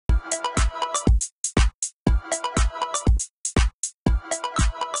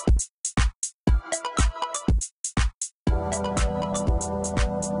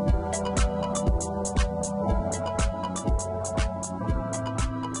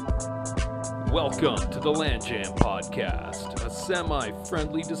Welcome to the Land Jam Podcast, a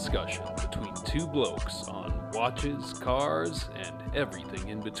semi-friendly discussion between two blokes on watches, cars, and everything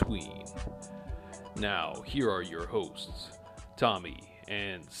in between. Now, here are your hosts, Tommy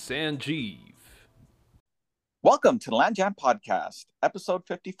and Sanjeev. Welcome to the Land Jam Podcast, episode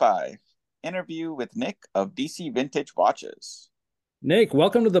 55, interview with Nick of DC Vintage Watches. Nick,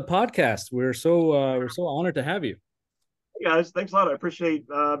 welcome to the podcast. We're so honored to have you. Hey guys, thanks a lot. I appreciate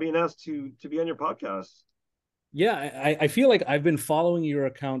being asked to be on your podcast. Yeah, I feel like I've been following your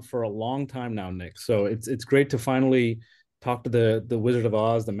account for a long time now, Nick. So it's great to finally talk to the Wizard of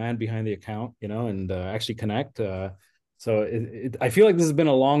Oz, the man behind the account, and actually connect. I feel like this has been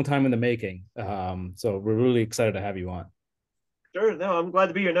a long time in the making. So we're really excited to have you on. Sure. No, I'm glad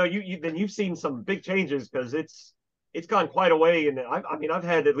to be here. No, you've seen some big changes because it's gone quite a way. And I've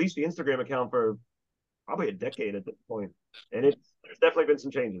had at least the Instagram account for probably a decade at this point, and there's definitely been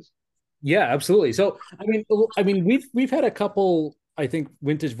some changes. Yeah, absolutely. So we've had a couple, I think,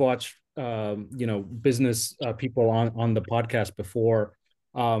 vintage watch business people on the podcast before.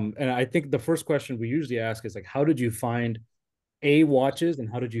 And I think the first question we usually ask is like, how did you find watches, and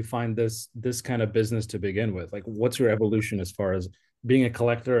how did you find this kind of business to begin with? Like, what's your evolution as far as being a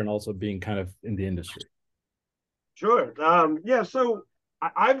collector and also being kind of in the industry? Sure. So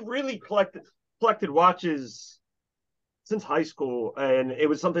I've really collected watches since high school, and it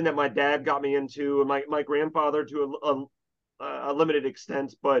was something that my dad got me into, and my grandfather to a limited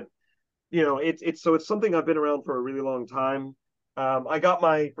extent. But it's something I've been around for a really long time. I got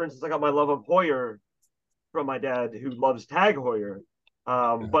my love of Heuer from my dad, who loves Tag Heuer.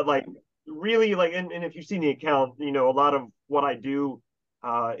 But like really like, and if you've seen the account, a lot of what I do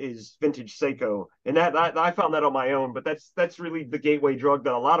is vintage Seiko, and that I found that on my own. But that's really the gateway drug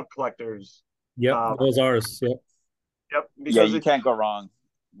that a lot of collectors. Yep, those are ours. Yep. Yep. Yeah, you can't go wrong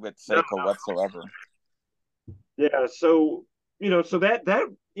with Seiko whatsoever. Yeah. So that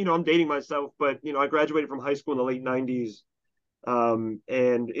I'm dating myself, but I graduated from high school in the late '90s,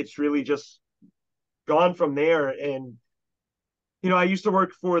 and it's really just gone from there. And I used to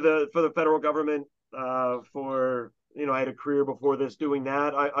work for the federal government. I had a career before this doing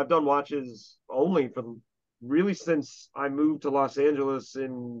that. I've done watches only for really since I moved to Los Angeles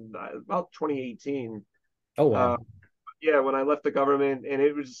in about 2018. Oh wow. When I left the government, and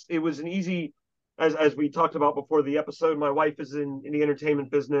it was an easy, as we talked about before the episode, my wife is in the entertainment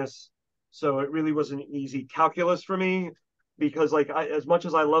business, so it really was an easy calculus for me, because like as much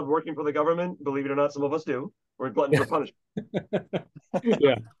as I love working for the government, believe it or not, some of us do, we're gluttons for punishment.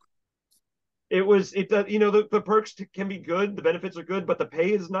 Yeah. The perks can be good, the benefits are good, but the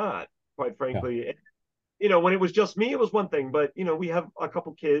pay is not, quite frankly. Yeah. When it was just me, it was one thing, but we have a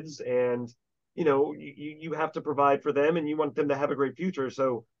couple kids, and you have to provide for them, and you want them to have a great future.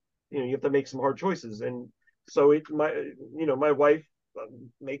 So, you have to make some hard choices. And so my wife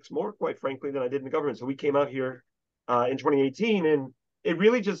makes more, quite frankly, than I did in the government. So we came out here in 2018, and it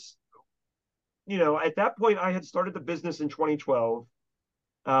really just, at that point I had started the business in 2012.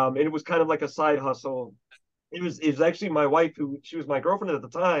 And it was kind of like a side hustle. It was actually my wife, she was my girlfriend at the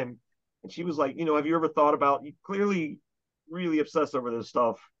time. And she was like, have you ever thought about, you clearly really obsessed over this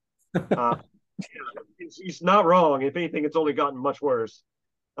stuff. She's not wrong. If anything, it's only gotten much worse.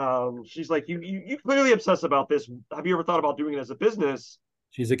 She's like, you clearly obsess about this. Have you ever thought about doing it as a business?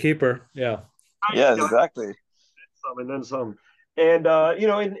 She's a keeper. Yeah. Yeah, exactly. Some and then some. And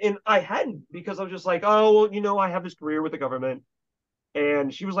and I hadn't, because I was just like, oh, well, I have this career with the government.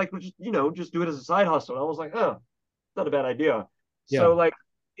 And she was like, well, just do it as a side hustle. And I was like, not a bad idea. Yeah. So like,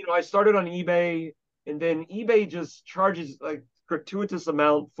 I started on eBay, and then eBay just charges like gratuitous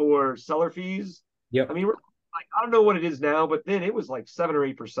amount for seller fees. Yeah. I mean, we're like, I don't know what it is now, but then it was like 7 or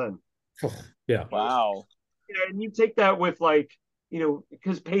 8%. Yeah. Wow. And you take that with like,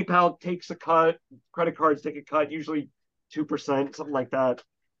 because PayPal takes a cut, credit cards take a cut, usually 2%, something like that.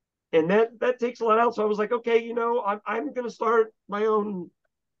 And that takes a lot out. So I was like, okay, I'm going to start my own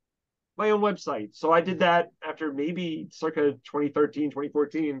website. So I did that after maybe circa 2013,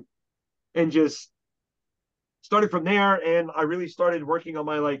 2014, and just started from there. And I really started working on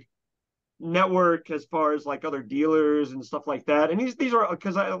my like network as far as like other dealers and stuff like that. And these are,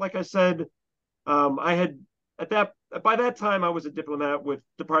 because like I said, I had by that time I was a diplomat with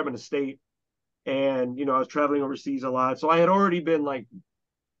Department of State, and I was traveling overseas a lot. So I had already been like,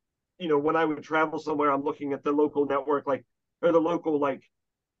 when I would travel somewhere, I'm looking at the local network, like, or the local like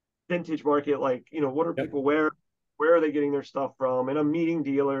vintage market, like, what are people where are they getting their stuff from? And I'm meeting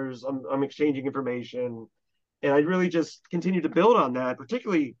dealers, I'm exchanging information, and I really just continue to build on that,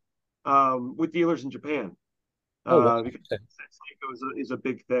 particularly with dealers in Japan. Oh, wow. Because Seiko is a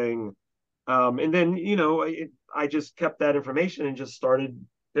big thing. And then, I just kept that information and just started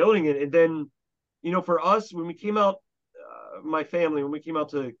building it. And then, for us, when we came out, my family, when we came out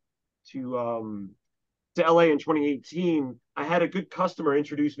to LA in 2018, I had a good customer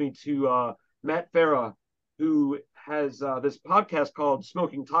introduce me to Matt Farah, who has this podcast called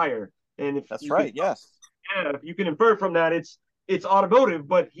Smoking Tire. And if That's you can, right. Yes. yeah, if you can infer from that, it's automotive,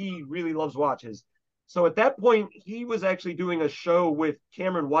 but he really loves watches. So at that point, he was actually doing a show with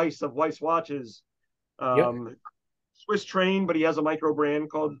Cameron Weiss of Weiss Watches, Yep. Swiss trained, but he has a micro brand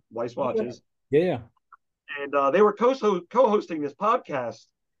called Weiss Yeah. Watches. Yeah. And they were co-hosting this podcast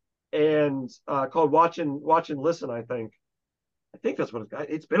and called Watch and Listen. I think that's what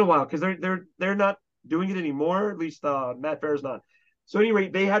it's been a while because they're not doing it anymore. At least Matt Fair's not. So at any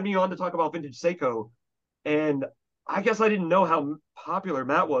rate, they had me on to talk about vintage Seiko, and I guess I didn't know how popular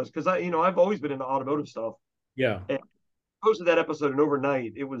Matt was because I've always been into automotive stuff. Yeah. And I posted that episode, and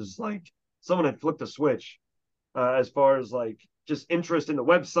overnight it was like someone had flipped a switch as far as like just interest in the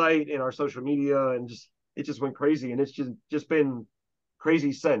website and our social media, and it just went crazy, and it's just been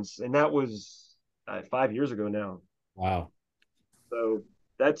crazy since. And that was 5 years ago now. Wow. So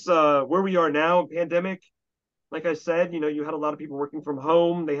that's where we are now. Pandemic, like I said, you had a lot of people working from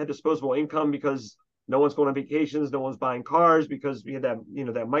home. They had disposable income because no one's going on vacations, no one's buying cars because we had that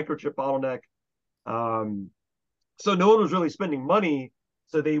that microchip bottleneck. So no one was really spending money.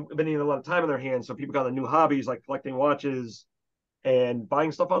 So they've been in a lot of time on their hands. So people got the new hobbies like collecting watches and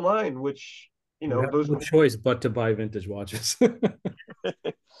buying stuff online, which You have those no choice but to buy vintage watches.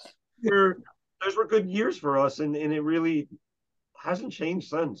 were those were good years for us, and it really hasn't changed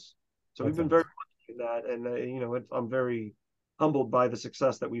since. So we've That's been very lucky in that, and I'm very humbled by the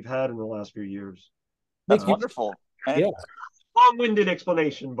success that we've had in the last few years. That's you, wonderful. And yeah. Long-winded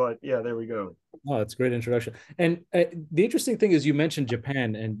explanation, but yeah, there we go. Oh, that's a great introduction. And the interesting thing is you mentioned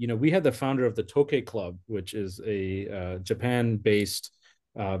Japan, and we had the founder of the Tokei Club, which is a Japan-based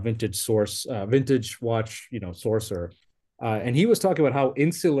vintage watch, sourcer. And he was talking about how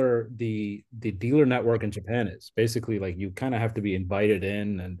insular the dealer network in Japan is. Basically, like you kind of have to be invited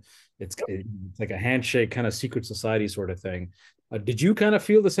in, and it's like a handshake kind of secret society sort of thing. Did you kind of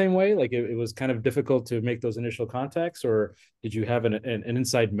feel the same way? Like it was kind of difficult to make those initial contacts, or did you have an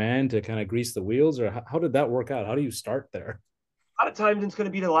inside man to kind of grease the wheels, or how did that work out? How do you start there? A lot of times it's going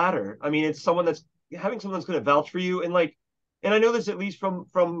to be the latter. I mean, it's someone that's having someone that's going to vouch for you, and I know this at least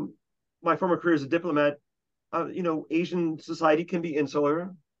from my former career as a diplomat. Asian society can be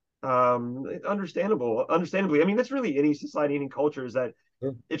insular. Understandably. I mean, that's really any society, any culture is that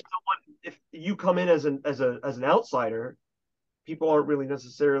Sure. if you come in as an outsider, people aren't really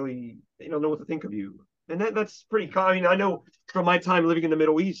necessarily know what to think of you, and that's pretty common. I mean, I know from my time living in the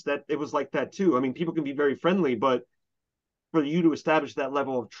Middle East that it was like that too. I mean, people can be very friendly, but for you to establish that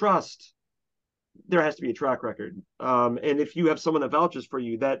level of trust, there has to be a track record. And if you have someone that vouches for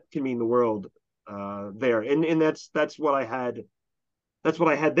you, that can mean the world there. And that's what I had. That's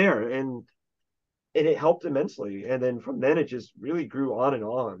what I had there, and it helped immensely. And then from then, it just really grew on and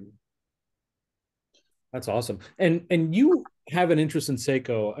on. That's awesome. And you have an interest in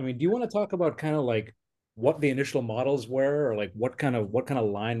Seiko. I mean, do you want to talk about kind of like what the initial models were, or like what kind of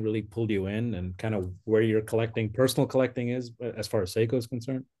line really pulled you in, and kind of where your personal collecting is as far as Seiko is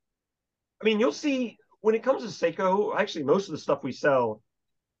concerned? I mean, you'll see when it comes to Seiko, actually, most of the stuff we sell,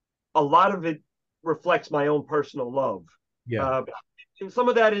 a lot of it reflects my own personal love. Yeah. Uh, and some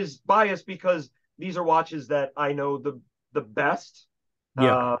of that is biased because these are watches that I know the best.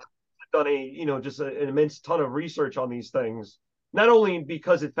 Yeah. I've done an immense ton of research on these things. Not only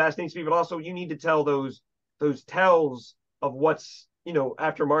because it fascinates me, but also you need to tell those tells of what's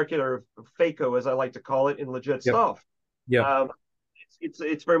aftermarket or FACO, as I like to call it, in legit Yep. stuff. Yep. Um,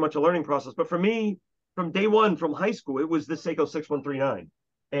 it's very much a learning process. But for me, from day one, from high school, it was the Seiko 6139,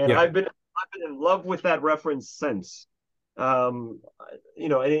 and Yeah. I've been in love with that reference since. And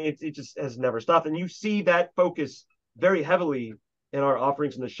it just has never stopped. And you see that focus very heavily in our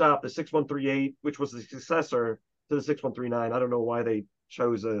offerings in the shop. The 6138, which was the successor to the 6139. I don't know why they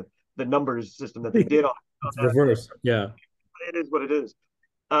chose the numbers system that they did on It's that. reverse. Yeah. It is what it is.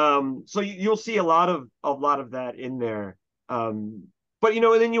 So you'll see a lot of that in there. But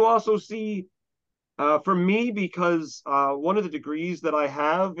and then you also see for me, because one of the degrees that I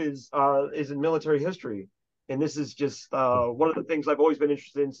have is in military history, and this is just one of the things I've always been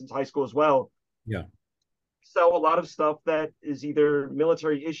interested in since high school as well. Yeah. Sell a lot of stuff that is either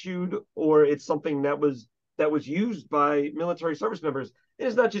military issued or it's something that was used by military service members. And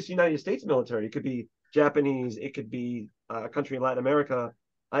it's not just United States military; it could be Japanese, it could be a country in Latin America,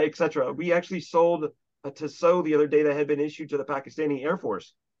 etc. We actually sold a Tissot the other day that had been issued to the Pakistani Air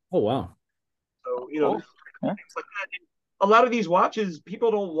Force. Oh wow. So, Cool. Yeah. things like that. And a lot of these watches,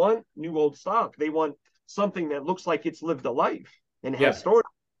 people don't want new old stock. They want something that looks like it's lived a life and has story.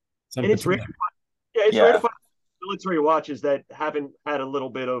 Some And it's rare. patina. Yeah, it's rare to find military watches that haven't had a little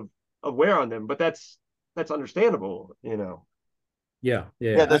bit of wear on them, but that's understandable. Yeah.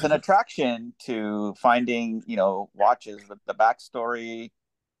 Yeah, there's an attraction to finding, watches with the backstory,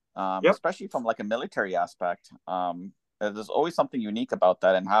 Yep. especially from like a military aspect. There's always something unique about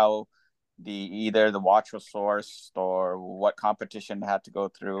that, and how either the watch was sourced or what competition it had to go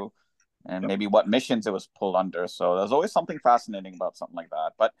through, and maybe what missions it was pulled under. So there's always something fascinating about something like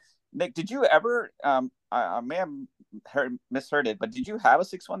that. But Nick, did you ever? I may have misheard it, but did you have a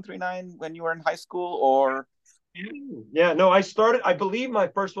 6139 when you were in high school, or? Yeah, no, I believe my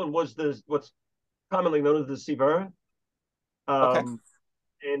first one was what's commonly known as the Seiko. Okay.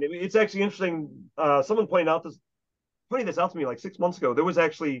 And it's actually interesting. Someone pointed this out to me like 6 months ago. There was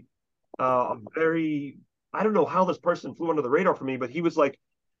actually a very, I don't know how this person flew under the radar for me, but he was like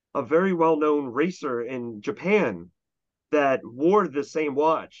a very well-known racer in Japan that wore the same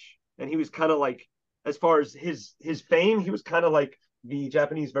watch. And he was kind of like, as far as his fame, he was kind of like the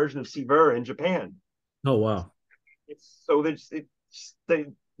Japanese version of Seiko in Japan. Oh, wow. It's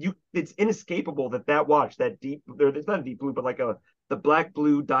inescapable that watch, that deep, it's not a deep blue, but like the black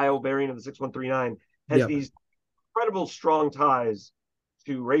blue dial variant of the 6139 has these incredible strong ties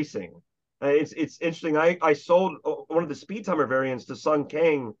to racing. It's interesting. I sold one of the speed timer variants to Sung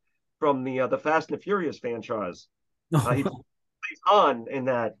Kang from the Fast and the Furious franchise. He plays on in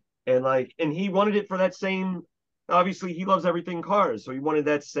that, and he wanted it for that same. Obviously, he loves everything cars, so he wanted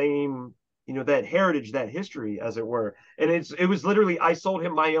that same, that heritage, that history, as it were. And it was literally, I sold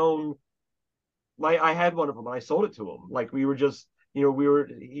him I had one of them and I sold it to him. Like we were just,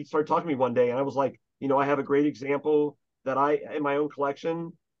 he started talking to me one day and I was like, I have a great example that in my own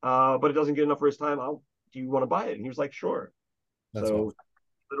collection, but it doesn't get enough for his time. Do you want to buy it? And he was like, sure. That's so awesome.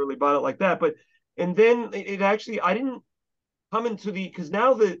 literally bought it like that. And then it actually, I didn't come into because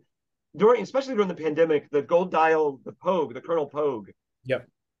now especially during the pandemic, the gold dial, the Pogue, the Colonel Pogue. Yep.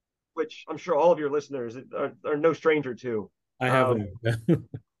 Which I'm sure all of your listeners are no stranger to. I have one.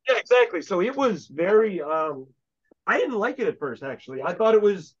 Yeah, exactly. So it was very. I didn't like it at first. Actually, I thought it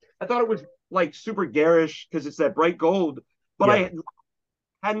was like super garish because it's that bright gold. But I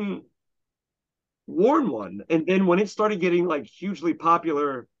hadn't worn one, and then when it started getting like hugely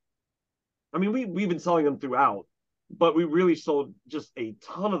popular, I mean, we've been selling them throughout, but we really sold just a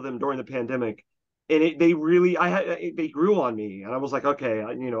ton of them during the pandemic. And they grew on me, and I was like, okay,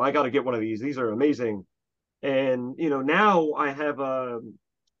 I got to get one of these. These are amazing. And now I have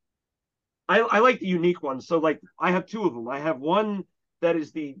I like the unique ones. So like I have two of them. I have one that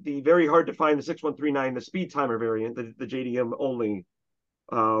is the very hard to find, the 6139, the speed timer variant, the JDM only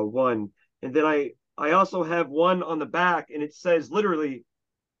one. And then I also have one on the back, and it says literally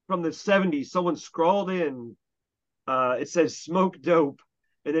from the 70s, someone scrawled in, it says smoke dope,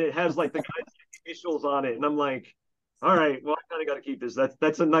 and then it has like the guy's initials on it, and I'm like, all right, well, I kind of got to keep this.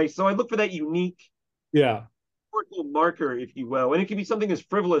 That's a nice. So I look for that unique, historical marker, if you will, and it can be something as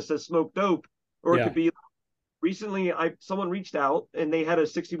frivolous as smoke dope, or it could be. Recently, someone reached out and they had a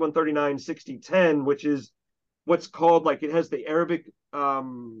 6139 6010, which is what's called, like, it has the Arabic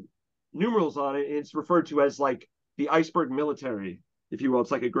numerals on it, and it's referred to as like the iceberg military, if you will.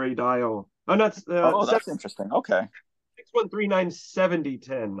 It's like a gray dial. Oh, not. That's interesting. Okay. 6139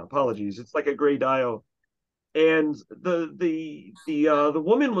 7010. Apologies. It's like a gray dial. And the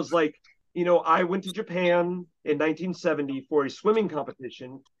woman was like, I went to Japan in 1970 for a swimming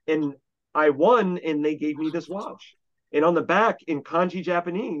competition, and I won, and they gave me this watch. And on the back in kanji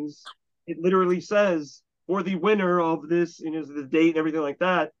Japanese, it literally says, for the winner of this, the date and everything like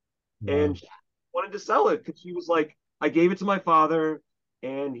that. Wow. And she wanted to sell it because she was like, I gave it to my father,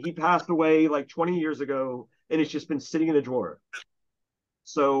 and he passed away like 20 years ago, and it's just been sitting in a drawer.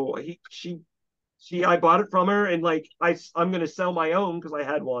 So I bought it from her, and like I'm gonna sell my own because I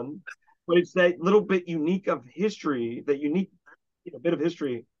had one, but it's that little bit unique of history, that unique bit of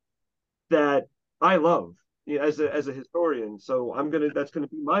history that I love, as a historian. So that's gonna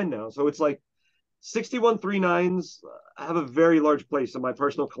be mine now. So it's like 6139s have a very large place in my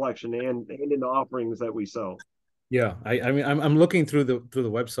personal collection and in the offerings that we sell. Yeah, I mean, I'm looking through the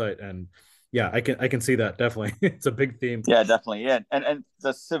website, and yeah, I can see that definitely. It's a big theme. Yeah, definitely. Yeah, and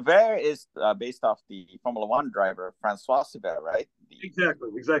the Sever is based off the Formula One driver Francois Sever, right?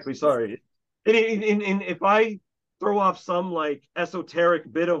 Exactly. Sorry, and if I throw off some like esoteric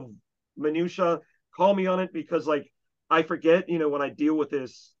bit of minutia, call me on it, because like I forget. When I deal with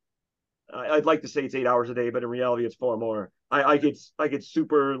this, I'd like to say it's 8 hours a day, but in reality, it's far more. I get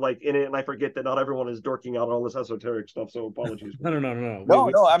super like in it, and I forget that not everyone is dorking out on all this esoteric stuff. So apologies. No.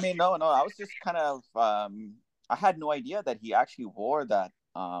 No. I mean, no. I was just kind of. I had no idea that he actually wore that.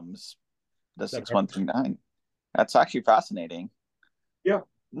 The 6139. That's actually fascinating. Yeah.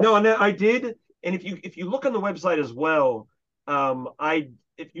 No, and I did. And if you look on the website as well,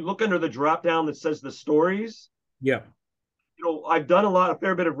 if you look under the drop down that says the stories, Yeah. I've done a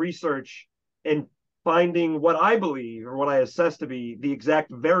fair bit of research and finding what I believe or what I assess to be the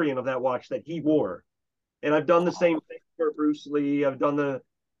exact variant of that watch that he wore. And I've done the same thing for Bruce Lee. I've done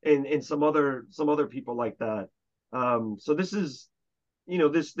and some other people like that. So this is,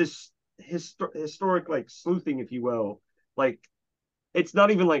 this historic like sleuthing, if you will. Like it's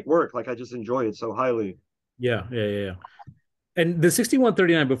not even like work. Like I just enjoy it so highly. Yeah. And the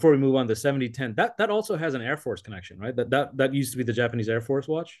 6139, before we move on, the 7010, that also has an Air Force connection, right? That used to be the Japanese Air Force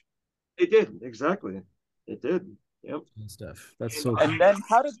watch. It did, exactly. It did. Yep. And stuff. That's so And then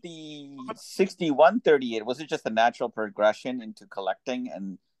how did the 6138, was it just a natural progression into collecting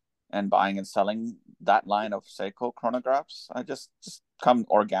and buying and selling that line of Seiko chronographs? I just come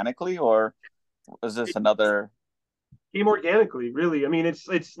organically, or was this another? Came organically, really. I mean,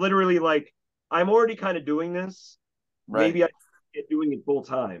 it's literally like I'm already kind of doing this. Right. Maybe I get doing it full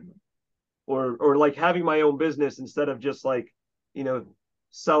time, or like having my own business instead of just like,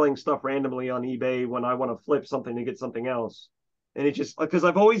 selling stuff randomly on eBay when I want to flip something to get something else. And it just because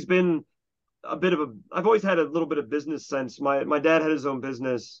I've always been I've always had a little bit of business sense. My dad had his own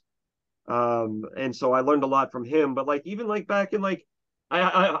business, and so I learned a lot from him. But like even like back in like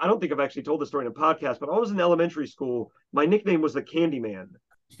I don't think I've actually told this story in a podcast, but I was in elementary school. My nickname was the Candy Man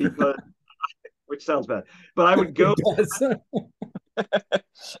because, which sounds bad, but I would go.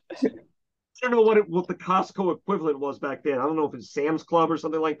 I don't know what the Costco equivalent was back then. I don't know if it's Sam's Club or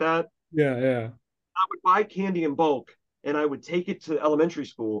something like that. Yeah. I would buy candy in bulk and I would take it to elementary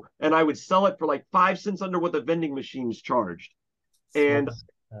school and I would sell it for like 5 cents under what the vending machines charged. And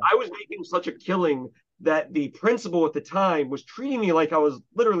I was making such a killing that the principal at the time was treating me like I was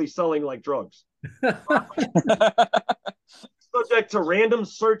literally selling like drugs. Subject to random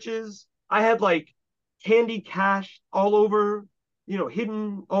searches. I had like candy cash all over,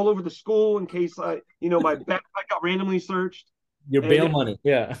 hidden all over the school in case my backpack got randomly searched. Your bail money.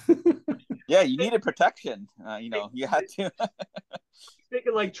 Yeah. Yeah, you needed protection. You had to.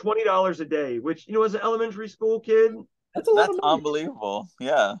 Taking like $20 a day, which, as an elementary school kid, that's a lot That's of money. unbelievable.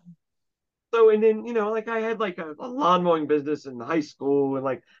 Yeah. So, and then, like I had like a lawn mowing business in high school and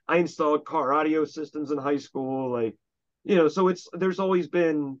like I installed car audio systems in high school. Like, so there's always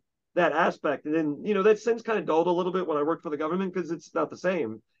been that aspect. And then, that since kind of dulled a little bit when I worked for the government because it's not the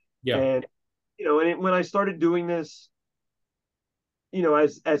same. Yeah. And, when I started doing this,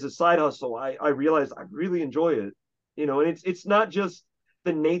 as a side hustle, I realized I really enjoy it, and it's not just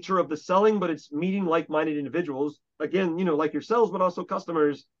the nature of the selling, but it's meeting like-minded individuals, again, like yourselves, but also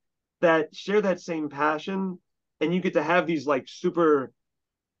customers that share that same passion. And you get to have these like super,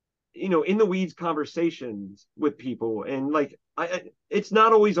 in the weeds conversations with people. And like, it's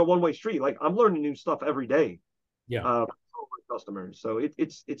not always a one-way street. Like I'm learning new stuff every day. Yeah. Customers. So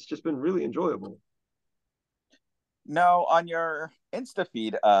it's just been really enjoyable. Now, on your Insta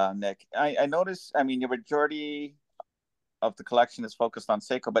feed, Nick, I noticed, I mean, your majority of the collection is focused on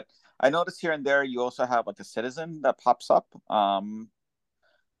Seiko, but I noticed here and there you also have like a Citizen that pops up.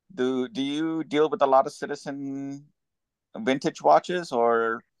 Do you deal with a lot of Citizen vintage watches,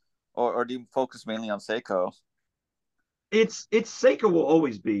 or do you focus mainly on Seiko? It's Seiko will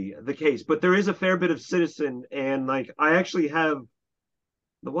always be the case, but there is a fair bit of Citizen, and like I actually have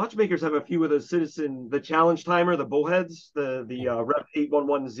the watchmakers have a few of the Citizen, the challenge timer, the bullheads, the Rep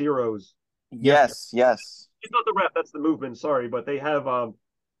 8110s. Yes. It's not the Rep, that's the movement. Sorry, but they have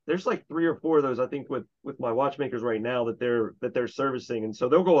there's like 3 or 4 of those I think with my watchmakers right now that they're servicing, and so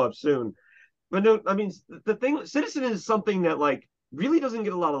they'll go up soon. But no, I mean the thing, Citizen is something that like really doesn't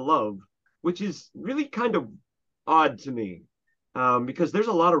get a lot of love, which is really kind of odd to me, because there's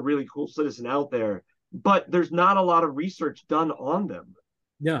a lot of really cool Citizen out there, but there's not a lot of research done on them.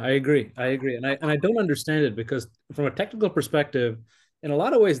 Yeah, I agree. And I don't understand it because from a technical perspective, in a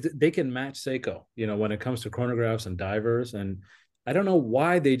lot of ways, they can match Seiko, when it comes to chronographs and divers. And I don't know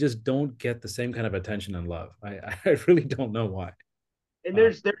why they just don't get the same kind of attention and love. I really don't know why. And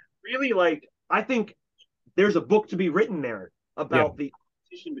there's really like, I think there's a book to be written there about the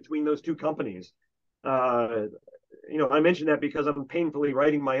competition between those two companies. I mentioned that because I'm painfully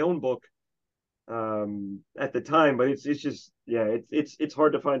writing my own book at the time, but it's just, it's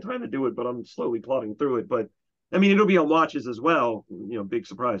hard to find time to do it, but I'm slowly plodding through it. But I mean, it'll be on watches as well, big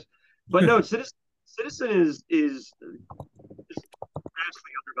surprise. But no, Citizen Citizen is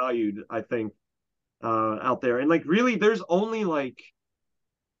vastly undervalued, I think, out there. And like really, there's only like,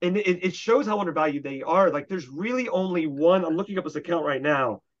 and it shows how undervalued they are. Like there's really only one. I'm looking up his account right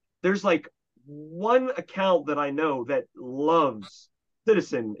now. There's like one account that I know that loves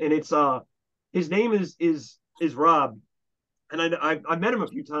Citizen, and it's his name is Rob, and I met him a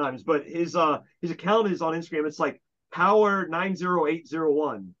few times, but his account is on Instagram. It's like Power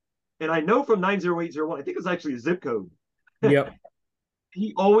 90801, and I know from 90801, I think it's actually a zip code. Yep.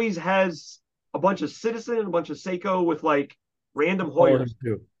 He always has a bunch of Citizen and a bunch of Seiko with like random Follow him Hoyers.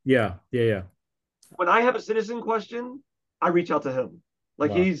 too. Yeah, yeah, yeah. When I have a Citizen question, I reach out to him.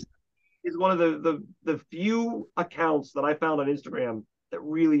 Like Wow. he's one of the few accounts that I found on Instagram that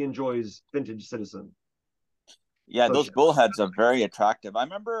really enjoys vintage Citizen. Yeah, So those bullheads are very attractive. I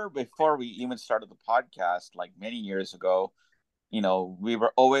remember before we even started the podcast, like many years ago, we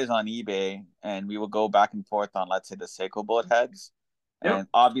were always on eBay and we would go back and forth on, let's say, the Seiko bullheads. yep. And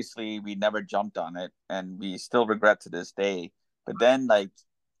obviously we never jumped on it and we still regret to this day. But then like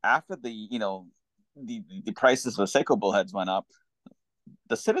after the prices of Seiko bullheads went up,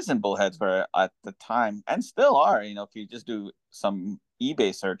 the Citizen bullheads were at the time and still are, if you just do some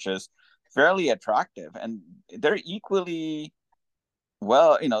eBay searches, fairly attractive. And they're equally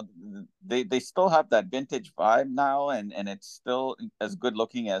well, they still have that vintage vibe now, and it's still as good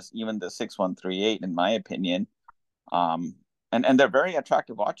looking as even the 6138 in my opinion. And they're very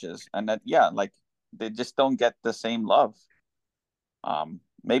attractive watches, and that, yeah, like they just don't get the same love.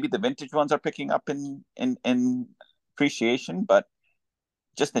 Maybe the vintage ones are picking up in appreciation, but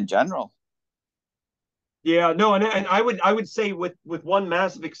just in general. Yeah, no, and I would say with one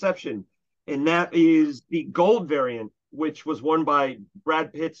massive exception, and that is the gold variant, which was worn by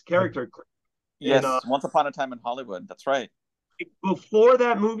Brad Pitt's character. And Yes, Once Upon a Time in Hollywood. That's right. before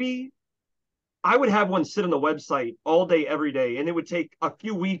that movie, I would have one sit on the website all day, every day, and it would take a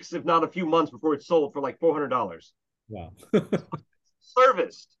few weeks, if not a few months, before it sold for like $400. Wow.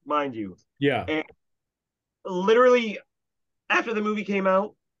 Serviced, mind you. Yeah. And literally after the movie came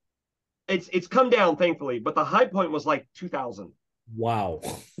out, it's come down thankfully, but the high point was like 2000. Wow.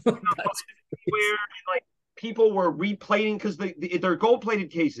 That's Where like people were replating because they're gold plated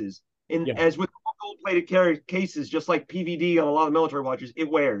cases, and yeah. as with all gold plated cases, just like PVD on a lot of military watches, it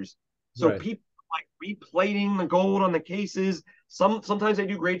wears. So Right. people like replating the gold on the cases. Sometimes they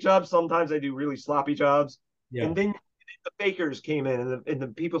do great jobs, sometimes they do really sloppy jobs. Yeah. And then the fakers came in, and the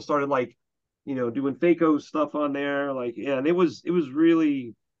people started like, doing Faco stuff on there. Like, yeah, and it was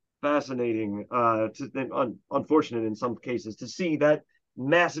really fascinating, unfortunate in some cases to see that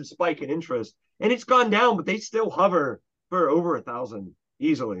massive spike in interest. And it's gone down, but they still hover for over 1,000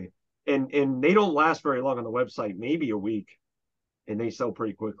 easily. And they don't last very long on the website, maybe a week, and they sell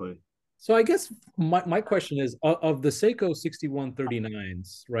pretty quickly. So I guess my question is of the Seiko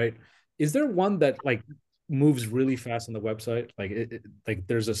 6139s, right? Is there one that like moves really fast on the website? Like like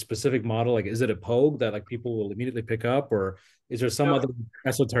there's a specific model, like is it a Pogue that like people will immediately pick up, or is there some other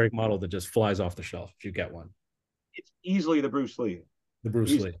esoteric model that just flies off the shelf if you get one? It's easily the Bruce Lee. The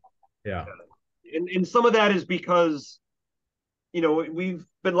Bruce Easily. Lee. Yeah. And some of that is because we've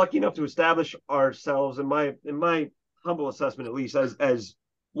been lucky enough to establish ourselves, in my humble assessment at least, as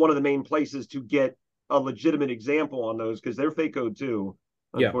one of the main places to get a legitimate example on those, because they're fake code too,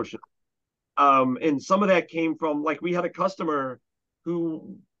 Yeah. unfortunately. And some of that came from, like, we had a customer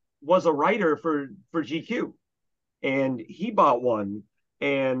who was a writer for GQ, and he bought one,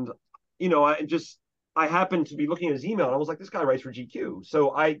 and I happened to be looking at his email, and I was like, this guy writes for GQ.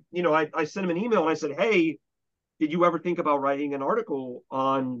 So I sent him an email and I said, hey, did you ever think about writing an article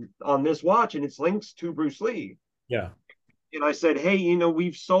on this watch and its links to Bruce Lee? Yeah. And I said, hey,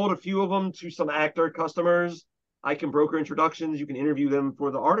 we've sold a few of them to some actor customers. I can broker introductions. You can interview them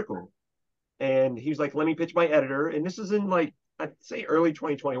for the article. And he was like, let me pitch my editor. And this is in, like, I'd say early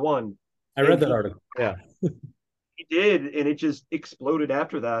 2021. I read And that article. Yeah. he did, and it just exploded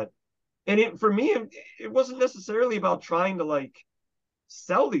after that. And for me, it wasn't necessarily about trying to like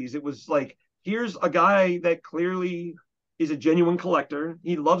sell these. It was like, here's a guy that clearly is a genuine collector.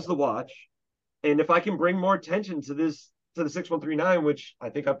 He loves the watch. And if I can bring more attention to the 6139, which I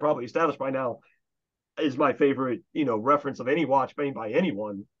think I've probably established by now is my favorite, reference of any watch made by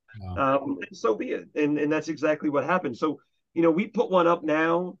anyone, Wow. so be it. And that's exactly what happened. So, we put one up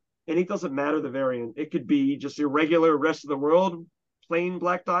now, and it doesn't matter the variant. It could be just your regular rest of the world plain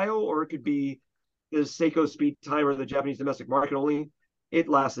black dial, or it could be the Seiko Speed Timer, the Japanese domestic market only. It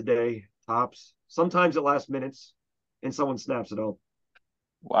lasts a day tops. Sometimes it lasts minutes, and someone snaps it up.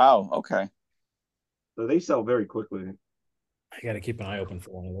 Wow. Okay. So they sell very quickly. I got to keep an eye open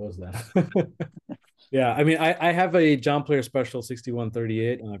for one of those then. Yeah, I mean, I have a John Player Special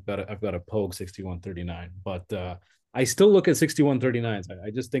 6138, and I've got a Pogue 6139, but I still look at 6139s. I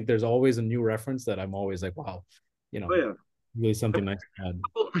just think there's always a new reference that I'm always like, wow, Oh yeah. really something nice to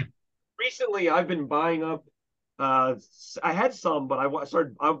add. Recently, I've been buying up. I had some, but I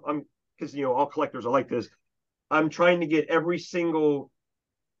started. I'm because all collectors are like this. I'm trying to get every single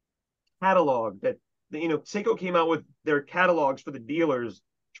catalog that Seiko came out with their catalogs for the dealers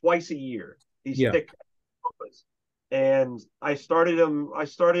twice a year. These Yeah, thick booklets. And I started them. I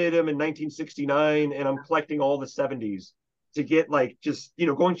started them in 1969, and I'm collecting all the 70s to get like just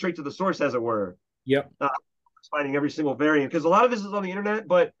going straight to the source, as it were. yep, Uh, finding every single variant because a lot of this is on the internet,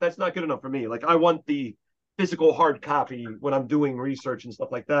 but that's not good enough for me. Like I want the physical hard copy when I'm doing research and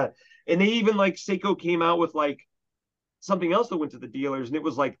stuff like that. And they even like Seiko came out with like something else that went to the dealers, and it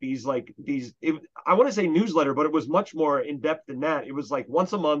was like these. I want to say newsletter, but it was much more in depth than that. It was like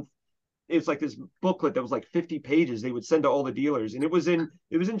once a month. It's like this booklet that was like 50 pages. They would send to all the dealers, and it was in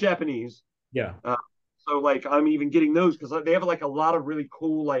Japanese. yeah. So like I'm even getting those because they have like a lot of really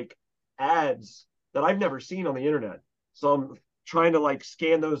cool like ads that I've never seen on the internet. So I'm trying to like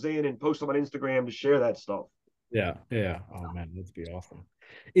scan those in and post them on Instagram to share that stuff. Yeah, yeah. Oh man, that'd be awesome.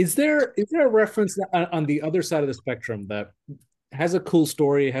 Is there a reference on the other side of the spectrum that has a cool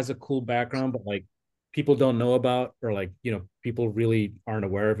story, has a cool background, but like people don't know about, or like people really aren't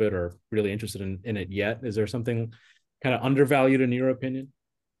aware of it or really interested in it yet? Is there something kind of undervalued in your opinion?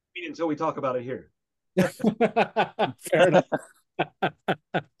 I mean, until we talk about it here. Fair enough.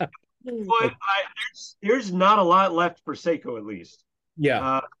 But there's not a lot left for Seiko, at least.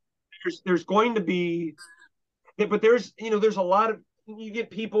 Yeah, There's going to be, but there's a lot of you get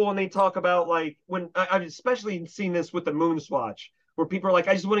people and they talk about like when I've especially seen this with the Moon Swatch where people are like,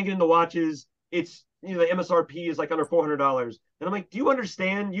 I just want to get into watches. It's the MSRP is like under $400, and I'm like, do you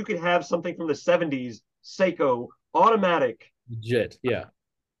understand? You could have something from the '70s Seiko automatic legit. Yeah,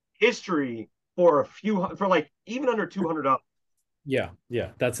 history for like even under $200. yeah, yeah.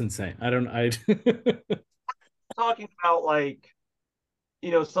 That's insane. I don't. I. Talking about like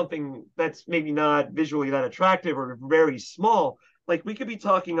something that's maybe not visually that attractive or very small. Like we could be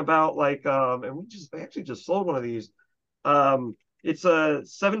talking about like and we actually just sold one of these. It's a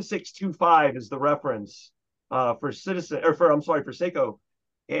 7625 is the reference for Citizen or for I'm sorry for Seiko.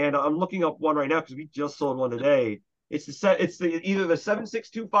 And I'm looking up one right now because we just sold one today. It's either the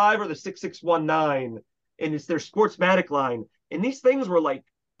 7625 or the 6619, and it's their Sportsmatic line. And these things were like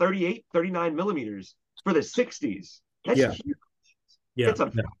 38, 39 millimeters for the 60s. That's Yeah, huge. yeah, It's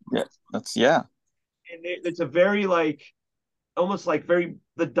a Yeah, that's yeah. and it's a very like almost like very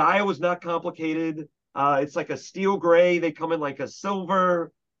the dial was not complicated. It's like a steel gray. They come in like a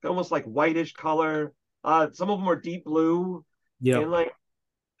silver, almost like whitish color. Some of them are deep blue, yeah, and like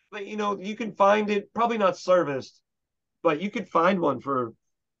you can find it probably not serviced, but you could find one for a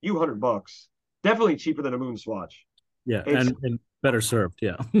few $100. Definitely cheaper than a Moon Swatch. yeah, It's and better served.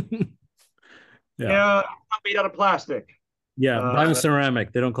 Yeah, yeah, yeah, made out of plastic. yeah. Uh,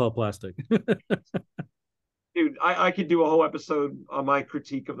 Bioceramic. They don't call it plastic. Dude, I could do a whole episode on my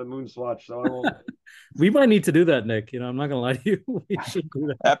critique of the Moon Swatch, so I won't. We might need to do that, Nick. I'm not gonna lie to you. We should do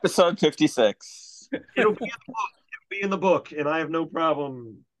that. Episode 56. It'll be in the book. It'll be in the book, and I have no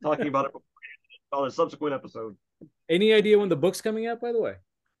problem talking about it on a subsequent episode. Any idea when the book's coming out, by the way?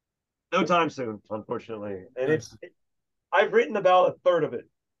 No time soon, unfortunately. And Nice. I've written about a third of it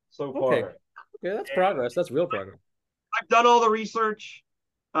so Okay. far. Okay, that's progress. That's real progress. I've done all the research,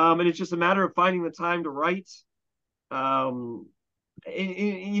 and it's just a matter of finding the time to write. Um,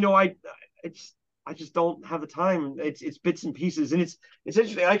 I just don't have the time. It's bits and pieces, and it's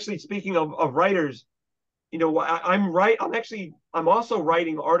interesting. Actually, speaking of writers, I'm also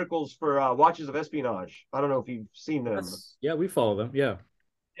writing articles for Watches of Espionage. I don't know if you've seen them. Yeah, we follow them. Yeah.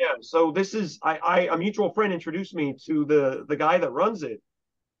 Yeah. So this is a mutual friend introduced me to the guy that runs it,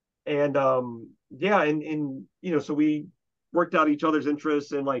 and yeah, and so we worked out each other's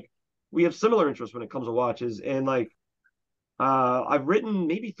interests, and like we have similar interests when it comes to watches, and like I've written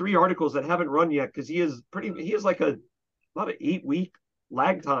maybe 3 articles that haven't run yet because he has like about an 8-week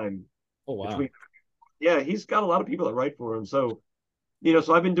lag time Oh wow. between. Yeah, he's got a lot of people that write for him. So,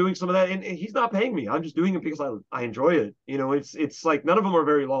 so I've been doing some of that, and he's not paying me. I'm just doing it because I enjoy it. It's like none of them are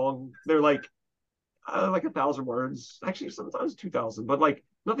very long. They're like 1,000 words, actually sometimes 2,000, but like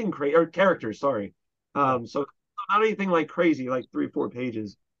nothing crazy or characters. Sorry, so not anything like crazy, like 3 or 4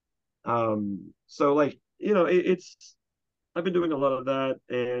 pages. So like it's I've been doing a lot of that,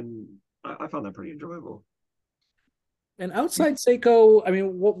 and I found that pretty enjoyable. And outside Seiko, I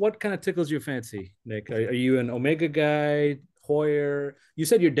mean, what kind of tickles your fancy, Nick? Are you an Omega guy? Hoyer. You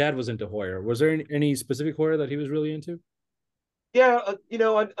said your dad was into Hoyer. Was there any specific Hoyer that he was really into? Yeah,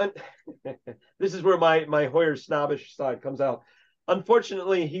 this is where my Hoyer snobbish side comes out.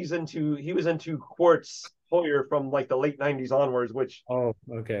 Unfortunately, he was into quartz Hoyer from like the late '90s onwards, which Oh,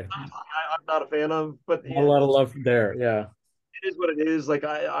 okay. I'm not a fan of. But Not a lot of love there. Yeah. it is what it is. Like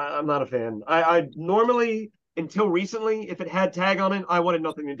I'm not a fan. I normally, until recently, if it had tag on it, I wanted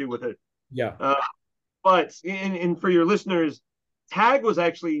nothing to do with it. Yeah. But for your listeners, Tag was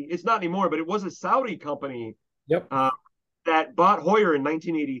actually, it's not anymore, but it was a Saudi company Yep. that bought Hoyer in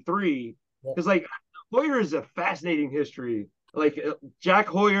 1983. Yep. Because like Hoyer is a fascinating history. Like Jack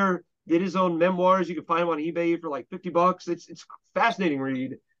Hoyer did his own memoirs. You can find them on eBay for like $50. It's a fascinating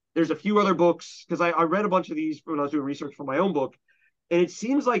read. There's a few other books because I read a bunch of these when I was doing research for my own book. And it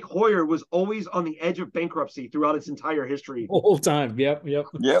seems like Hoyer was always on the edge of bankruptcy throughout its entire history. The whole time. Yep.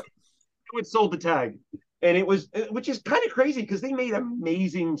 Yep. It sold the Tag, and it was, which is kind of crazy because they made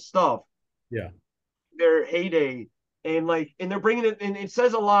amazing stuff. Yeah. Their heyday, and they're bringing it, and it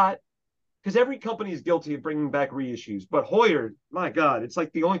says a lot because every company is guilty of bringing back reissues. But Hoyer, my God, it's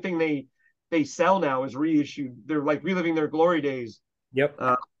like the only thing they sell now is reissued. They're like reliving their glory days. Yep.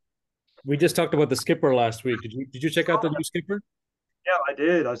 We just talked about the Skipper last week. Did you check out the new Skipper? Yeah, I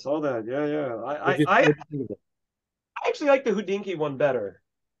did. I saw that. Yeah. I actually like the Houdinki one better.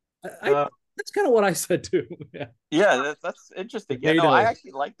 That's kind of what I said too. Yeah, that's interesting. Yeah, no, I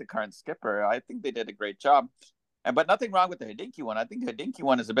actually like the current Skipper. I think they did a great job. But nothing wrong with the Hodinkee one. I think the Hodinkee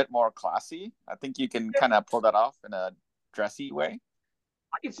one is a bit more classy. I think you can kind of pull that off in a dressy way.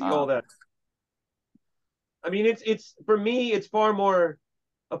 I can see all that. I mean, it's for me, it's far more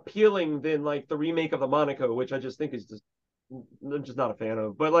appealing than like the remake of the Monaco, which I just think is I'm just not a fan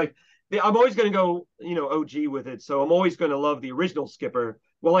of. But like, I'm always going to go, OG with it. So I'm always going to love the original Skipper.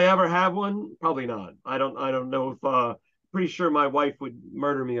 Will I ever have one? Probably not. I don't know if. Pretty sure my wife would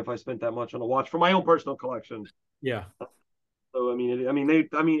murder me if I spent that much on a watch for my own personal collection. Yeah. So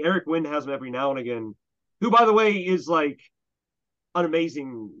Eric Wynn has them every now and again. Who, by the way, is like an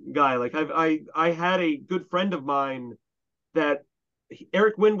amazing guy. Like I had a good friend of mine that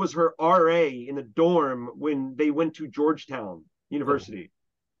Eric Wynn was her RA in the dorm when they went to Georgetown University.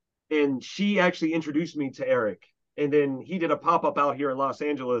 And she actually introduced me to Eric. And then he did a pop-up out here in Los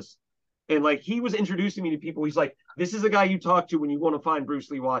Angeles. And like he was introducing me to people. He's like, this is the guy you talk to when you want to find Bruce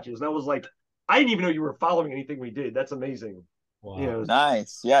Lee watches. And I was like, I didn't even know you were following anything we did. That's amazing. Wow.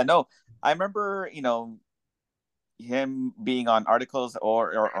 Nice. Yeah, no, I remember, him being on articles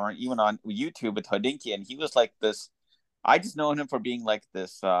or even on YouTube with Hodinkee, and he was like this. I just know him for being like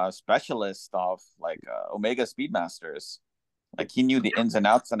this specialist of like Omega Speedmasters. Like he knew the ins and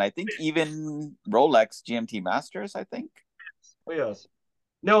outs, and I think even Rolex GMT Masters, I think. Oh, yes.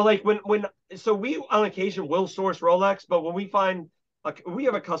 No, like so we on occasion will source Rolex, but when we find we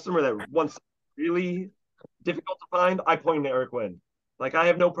have a customer that wants really difficult to find, I point to Eric Wynn. Like I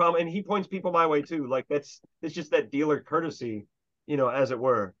have no problem, and he points people my way too. Like it's just that dealer courtesy, as it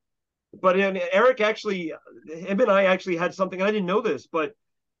were. But Eric actually, him and I actually had something, and I didn't know this, but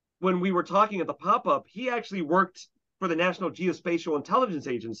when we were talking at the pop-up, he actually worked for the National Geospatial Intelligence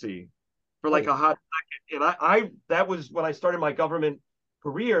Agency for like a hot second. And I that was when I started my government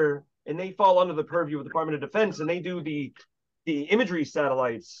career, and they fall under the purview of the Department of Defense, and they do the imagery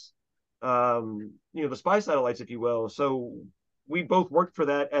satellites, the spy satellites, if you will. So we both worked for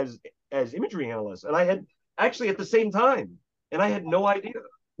that as imagery analysts, and I had actually at the same time, and I had no idea.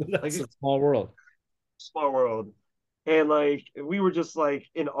 That's a small world. Small world. And like we were just like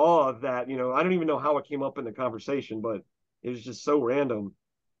in awe of that. I don't even know how it came up in the conversation, but it was just so random.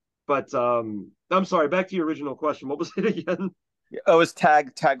 But I'm sorry, back to your original question. What was it again? Oh, it was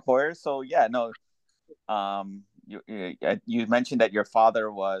Tag Heuer. So yeah, no. You mentioned that your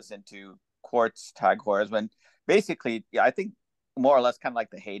father was into quartz Tag Heuers when basically, yeah, I think more or less kind of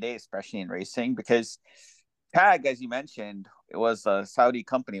like the heyday, especially in racing, because Tag, as you mentioned, it was a Saudi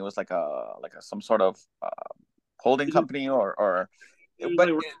company. It was like some sort of holding company but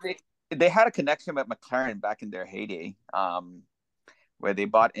they had a connection with McLaren back in their heyday, where they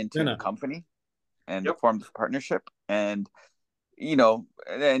bought into the company and formed a partnership. And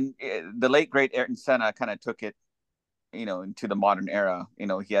then the late great Ayrton Senna kind of took it, into the modern era.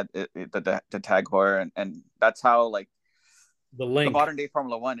 He had the Tag Heuer, and that's how like the modern day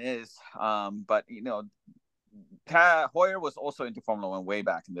Formula One is. But Heuer was also into Formula One way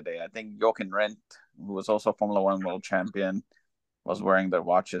back in the day. I think Jochen Rindt, who was also Formula One world champion, was wearing their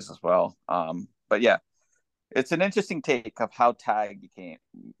watches as well. But yeah, it's an interesting take of how Tag became,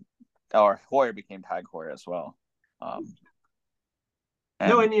 or Heuer became Tag Heuer as well.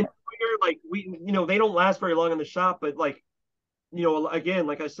 And like we, they don't last very long in the shop, but like again,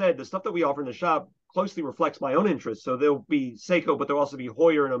 like I said, the stuff that we offer in the shop closely reflects my own interests. So there'll be Seiko, but there'll also be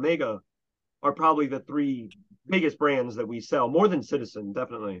Heuer and Omega are probably the three biggest brands that we sell, more than Citizen,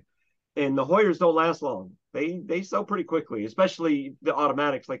 definitely. And the Heuers don't last long. They sell pretty quickly, especially the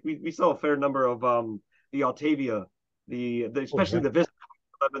automatics. Like we sell a fair number of the Altavia, especially the Vista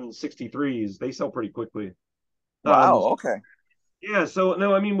 1163s. They sell pretty quickly. Wow. Okay. Yeah. So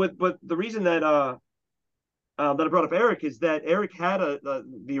no, I mean, but the reason that that I brought up Eric is that Eric had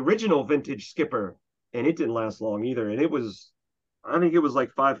the original vintage Skipper, and it didn't last long either. And I think it was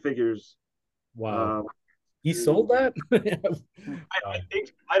like five figures. Wow. He sold that? I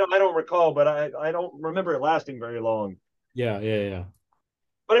think I don't recall, but I don't remember it lasting very long. Yeah.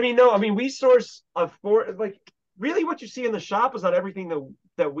 But I mean, no, I mean we source like really what you see in the shop is not everything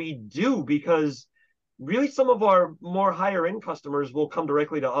that we do, because really some of our more higher end customers will come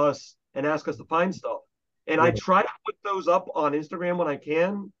directly to us and ask us to find stuff. And I try to put those up on Instagram when I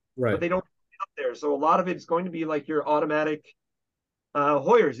can, but they don't get up there. So a lot of it's going to be like your automatic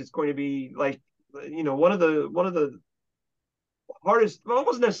Heuers. It's going to be like, one of the hardest, well, it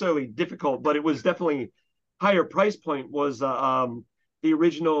wasn't necessarily difficult, but it was definitely higher price point was the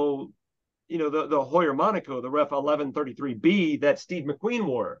original, the Heuer Monaco, the Ref 1133B that Steve McQueen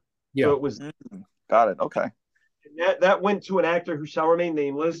wore. Yeah. So it was got it. Okay. That went to an actor who shall remain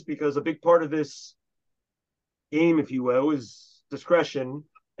nameless, because a big part of this game, if you will, is discretion.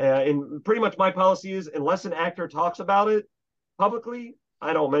 And pretty much my policy is, unless an actor talks about it publicly,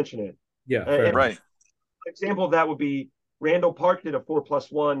 I don't mention it. Yeah, right. An example of that would be Randall Park did a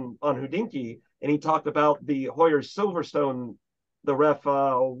 4+1 on Houdinki, and he talked about the Heuer Silverstone, the Ref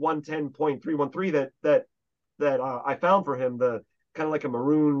 110.313 that I found for him, the kind of like a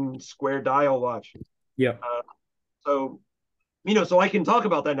maroon square dial watch. Yeah. So I can talk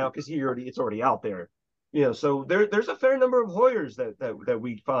about that now because it's already out there. So there's a fair number of Heuers that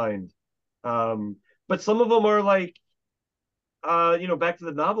we find, but some of them are like, back to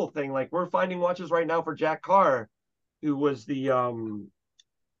the novel thing. Like we're finding watches right now for Jack Carr, who was the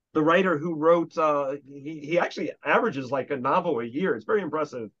writer who wrote. He actually averages like a novel a year. It's very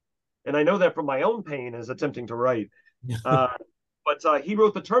impressive, and I know that from my own pain as attempting to write. But he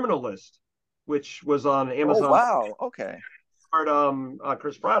wrote the Terminal List, which was on Amazon. Oh wow! Okay.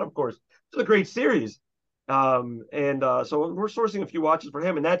 Chris Pratt, of course. It's a great series. So we're sourcing a few watches for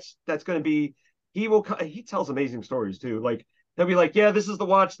him, and that's going to be. He tells amazing stories too. Like he'll be like, yeah, this is the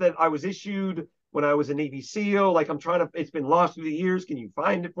watch that I was issued when I was a Navy SEAL. Like it's been lost through the years. Can you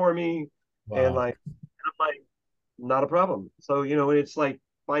find it for me? Wow. And I'm like, not a problem. So it's like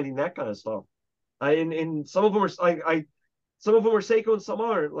finding that kind of stuff. And some of them are some of them are Seiko and some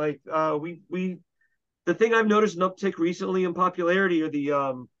aren't. Like the thing I've noticed an uptick recently in popularity are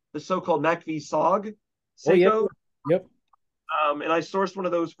the so-called MacV SOG Seiko. Oh, yep. And I sourced one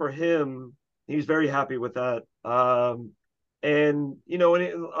of those for him. He was very happy with that. I've been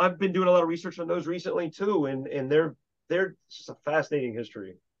doing a lot of research on those recently too, and they're just a fascinating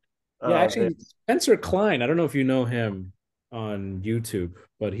history. Yeah, actually, Spencer Klein. I don't know if you know him on YouTube,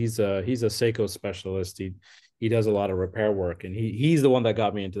 but he's a Seiko specialist. He does a lot of repair work, and he's the one that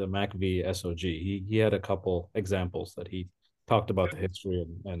got me into the MacV SOG. He had a couple examples that he talked about the history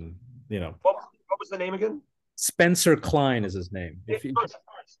and What was the name again? Spencer Klein is his name. Of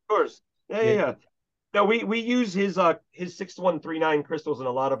course. Yeah. No, we use his 6139 crystals in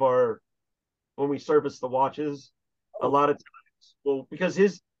a lot of when we service the watches. A lot of times, well, because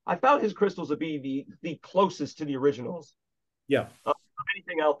I found his crystals to be the closest to the originals. Yeah. Of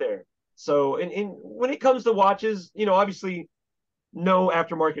anything out there. So, and when it comes to watches, obviously no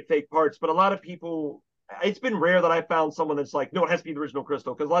aftermarket fake parts, but a lot of people, it's been rare that I found someone that's like, no, it has to be the original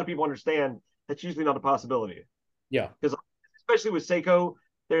crystal, because a lot of people understand that's usually not a possibility. Yeah. Because especially with Seiko,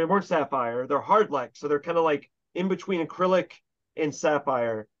 they weren't sapphire, they're hard lex, so they're kind of like in between acrylic and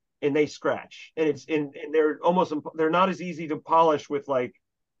sapphire, and they scratch, and they're not as easy to polish with like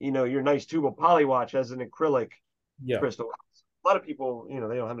your nice tubal poly watch as an acrylic crystal. A lot of people they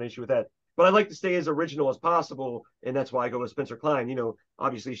don't have an issue with that, but I like to stay as original as possible, and that's why I go with Spencer Klein.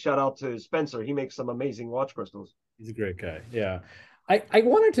 Obviously shout out to Spencer, he makes some amazing watch crystals. He's a great guy. Yeah. I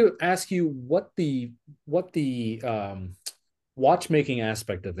wanted to ask you what the watchmaking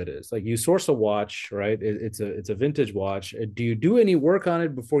aspect of it is. Like, you source a watch, right? It's a vintage watch. Do you do any work on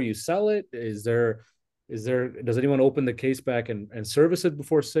it before you sell it? Does anyone open the case back and service it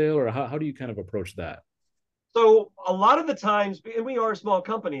before sale, or how do you kind of approach that? So a lot of the times, and we are a small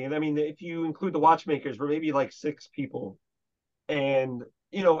company, and I mean, if you include the watchmakers, we're maybe like 6 people, and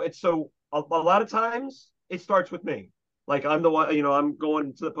it's so a lot of times it starts with me. Like I'm the one, I'm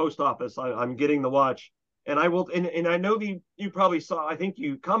going to the post office, I'm getting the watch, and I will. And I know you probably saw. I think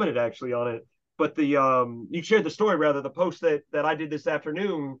you commented actually on it, but you shared the story rather, the post that I did this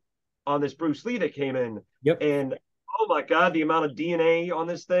afternoon on this Bruce Lee that came in, Yep. and oh my God, the amount of DNA on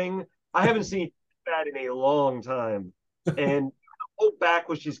this thing I haven't seen that in a long time, and the whole back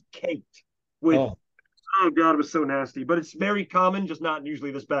was just caked with. Oh, Oh God, it was so nasty. But it's very common, just not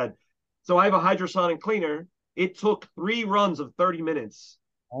usually this bad. So I have a hydrosonic cleaner. It took 3 runs of 30 minutes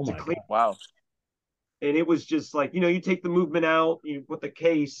oh to my clean. God. Wow. And it was just like, you take the movement out, you put the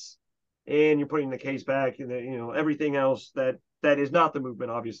case, and you're putting the case back, and everything else that is not the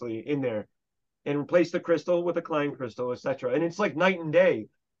movement, obviously, in there, and replace the crystal with a Klein crystal, etc. And it's like night and day.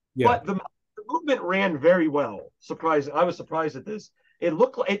 Yeah. But the movement ran very well. I was surprised at this. It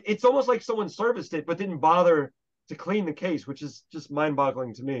looked like it's almost like someone serviced it, but didn't bother to clean the case, which is just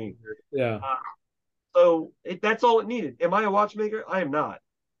mind-boggling to me. Yeah. So that's all it needed. Am I a watchmaker? I am not,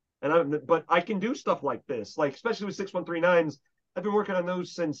 but I can do stuff like this, like especially with 6139s. I've been working on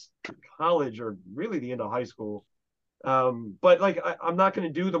those since college or really the end of high school. But like I'm not going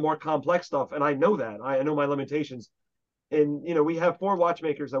to do the more complex stuff, and I know that. I know my limitations. And we have 4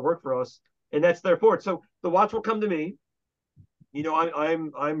 watchmakers that work for us, and that's their forte. So the watch will come to me.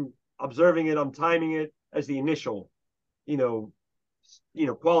 I'm observing it, I'm timing it as the initial, you know,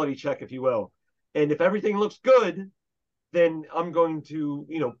 quality check, if you will. And if everything looks good, then I'm going to,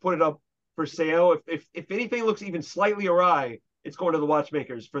 put it up for sale. If anything looks even slightly awry, it's going to the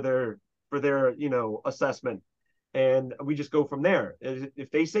watchmakers for their assessment. And we just go from there.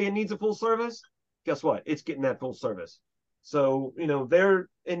 If they say it needs a full service, guess what? It's getting that full service. So, they're,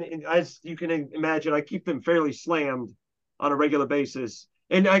 and as you can imagine, I keep them fairly slammed on a regular basis.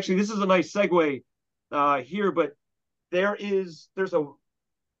 And actually, this is a nice segue here, but there's a,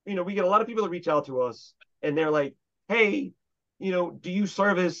 we get a lot of people that reach out to us and they're like, hey, do you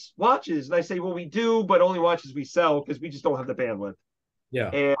service watches? And I say, well, we do, but only watches we sell because we just don't have the bandwidth. Yeah.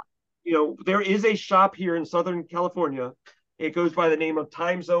 And, there is a shop here in Southern California. It goes by the name of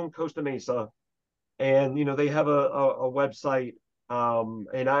Time Zone Costa Mesa. And, they have a website.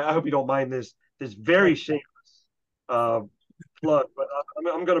 And I hope you don't mind this very shameless plug, but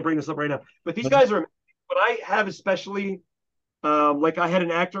I'm going to bring this up right now. But these guys are, what I have especially, like I had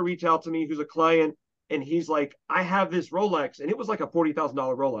an actor reach out to me who's a client, and he's like, I have this Rolex, and it was like a $40,000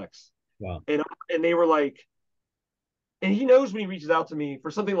 Rolex. Wow. And they were like, and he knows when he reaches out to me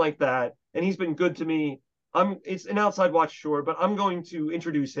for something like that, and he's been good to me. It's an outside watch, sure, but I'm going to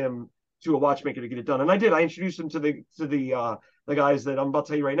introduce him to a watchmaker to get it done. And I did. I introduced him to the guys that I'm about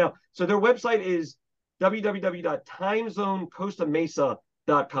to tell you right now. So their website is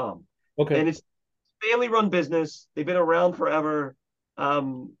www.timezonecostamesa.com. Okay. And it's family-run business. They've been around forever.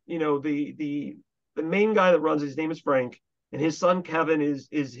 The main guy that runs it, his name is Frank, and his son Kevin is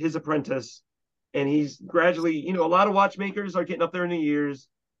his apprentice. And he's gradually, a lot of watchmakers are getting up there in the years.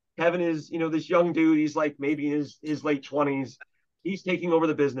 Kevin is, this young dude. He's like maybe in his late 20s. He's taking over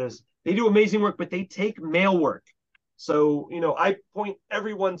the business. They do amazing work, but they take mail work. So, I point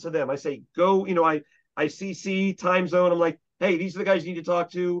everyone to them. I say, go, I CC Time Zone. I'm like, hey, these are the guys you need to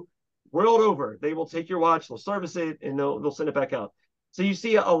talk to. World over. They will take your watch, they'll service it, and they'll send it back out. So you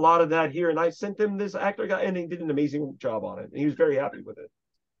see a lot of that here. And I sent them this actor guy, and he did an amazing job on it. And he was very happy with it.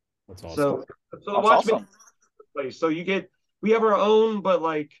 That's awesome. So the That's watch awesome. place. So we have our own, but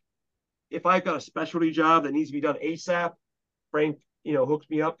like if I've got a specialty job that needs to be done ASAP, Frank, hooks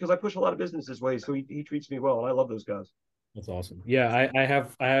me up because I push a lot of business this way. So he treats me well, and I love those guys. That's awesome. Yeah, I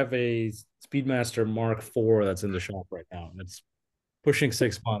have a Speedmaster Mark IV that's in the shop right now, and it's pushing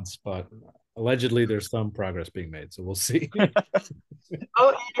 6 months, but allegedly there's some progress being made, so we'll see.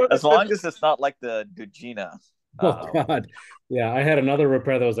 Oh, As long as it's not like the Dugina. Oh God, yeah, I had another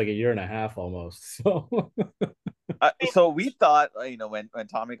repair that was like a year and a half almost. So So we thought, when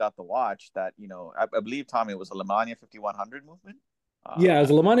Tommy got the watch, that I believe Tommy was a Lemania 5100 movement. Yeah, it was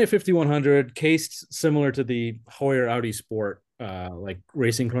a Lemania 5100, cased similar to the Heuer Audi Sport, like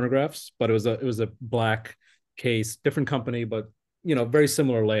racing chronographs, but it was a black case, different company, but very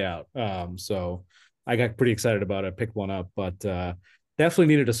similar layout. So I got pretty excited about it, picked one up, but definitely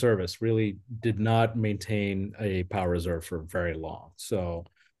needed a service. Really did not maintain a power reserve for very long. So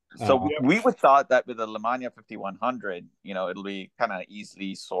we would thought that with the Lemania 5100, it'll be kind of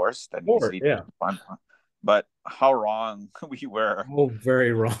easily sourced and easily fun. But how wrong we were. Oh,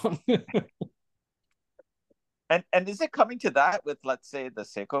 very wrong. And is it coming to that with, let's say, the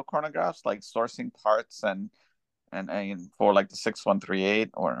Seiko chronographs, like sourcing parts and for like the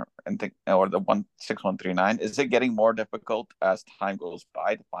 6138 or the 6139, is it getting more difficult as time goes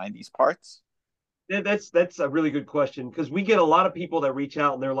by to find these parts? Yeah, that's a really good question, because we get a lot of people that reach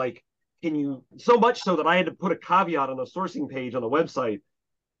out and they're like, can you, so much so that I had to put a caveat on the sourcing page on the website.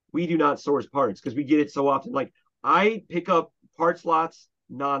 We do not source parts because we get it so often. Like, I pick up parts lots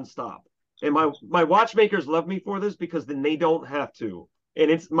nonstop. And my watchmakers love me for this because then they don't have to.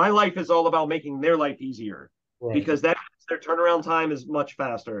 And it's, my life is all about making their life easier, right, because that their turnaround time is much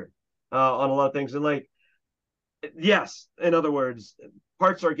faster on a lot of things. And like, yes, in other words,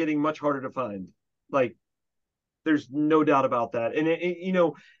 parts are getting much harder to find. Like, there's no doubt about that. And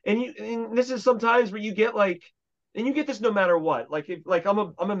and this is sometimes where you get like, and you get this no matter what. Like, if like I'm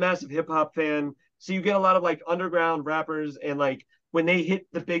a massive hip hop fan, so you get a lot of like underground rappers, and like when they hit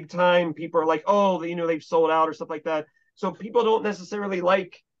the big time, people are like, oh, they've sold out or stuff like that. So people don't necessarily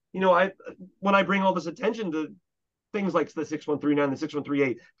like, when I bring all this attention to things like the 6139, the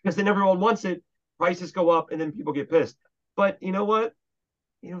 6138, because then everyone wants it, prices go up, and then people get pissed. But you know what?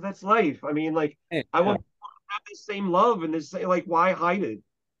 That's life. I mean, like, I want to have the same love and this, like, why hide it?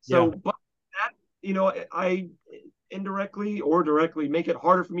 So, but that, I indirectly or directly make it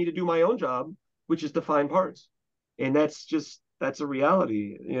harder for me to do my own job, which is to find parts. And that's a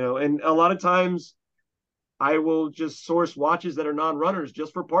reality, and a lot of times I will just source watches that are non-runners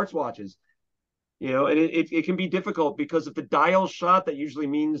just for parts watches, and it can be difficult because if the dial's shot, that usually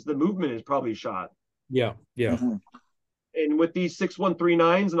means the movement is probably shot. Yeah. Mm-hmm. And with these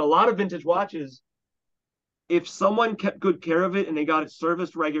 6139s and a lot of vintage watches, if someone kept good care of it and they got it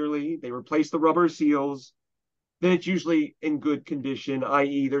serviced regularly, they replaced the rubber seals, then it's usually in good condition,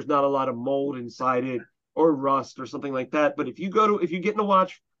 i.e. there's not a lot of mold inside it or rust or something like that. But if you get in a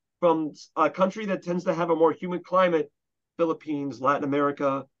watch from a country that tends to have a more humid climate, Philippines, Latin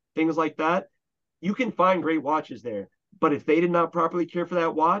America, things like that, you can find great watches there. But if they did not properly care for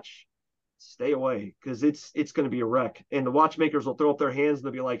that watch, stay away, because it's going to be a wreck. And the watchmakers will throw up their hands and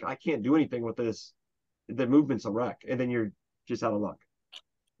they'll be like, I can't do anything with this. The movement's a wreck. And then you're just out of luck.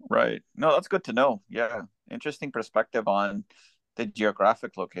 Right. No, that's good to know. Yeah. Interesting perspective on the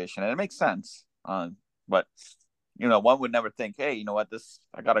geographic location. And it makes sense. But, one would never think, hey, you know what,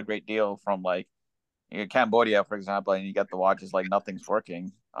 I got a great deal from like Cambodia, for example, and you get the watches like nothing's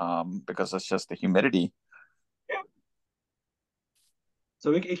working because it's just the humidity. Yeah.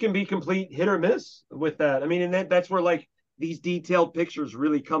 So it can be complete hit or miss with that. I mean, and that's where like these detailed pictures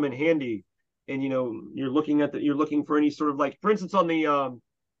really come in handy. And, you're looking for any sort of, like, for instance, on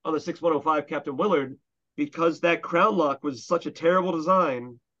the 6105 Captain Willard, because that crown lock was such a terrible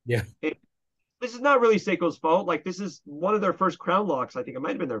design. Yeah. This is not really Seiko's fault. Like, this is one of their first crown locks. I think it might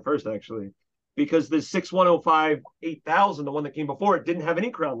have been their first, actually, because the 6105 8000, the one that came before it, didn't have any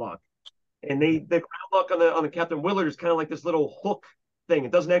crown lock. And the crown lock on the Captain Willard is kind of like this little hook thing.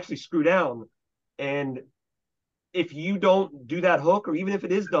 It doesn't actually screw down. And if you don't do that hook, or even if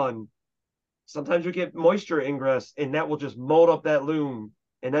it is done, sometimes you get moisture ingress, and that will just mold up that loom.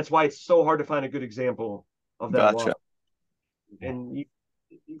 And that's why it's so hard to find a good example of that Gotcha. watch. And you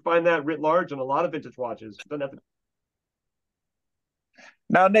find that writ large in a lot of vintage watches. Doesn't have to.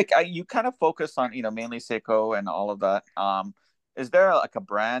 Now, Nick, you kind of focus on, mainly Seiko and all of that. Is there like a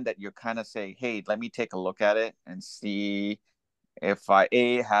brand that you kind of say, hey, let me take a look at it and see if I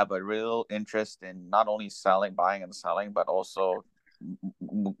have a real interest in not only buying and selling, but also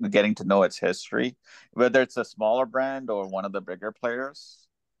getting to know its history, whether it's a smaller brand or one of the bigger players?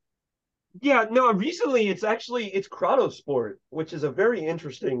 Yeah, no, recently it's Chronosport, which is a very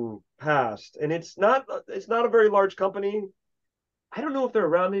interesting past, and it's not a very large company. I don't know if they're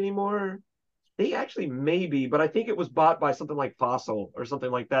around anymore. They actually may be, but I think it was bought by something like Fossil or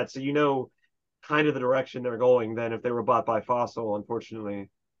something like that. So kind of the direction they're going then if they were bought by Fossil,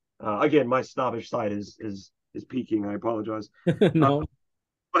 unfortunately. Again, my snobbish side is peaking. I apologize. No.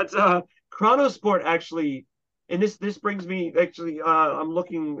 But Chronosport actually, and this brings me actually, I'm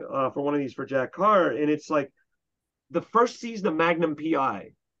looking for one of these for Jack Carr, and it's like the first season of Magnum PI.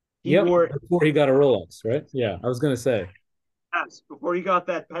 He wore before he got a Rolex, right? Yeah, I was gonna say. Yes, before he got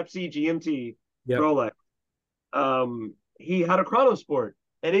that Pepsi GMT Yep. Rolex. He had a Chronosport,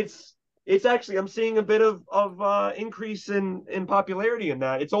 and it's actually, I'm seeing a bit of increase in popularity in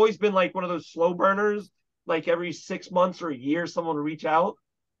that. It's always been like one of those slow burners, like every 6 months or a year someone will reach out,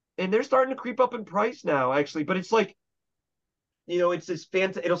 and they're starting to creep up in price now, actually. But it's like, it's this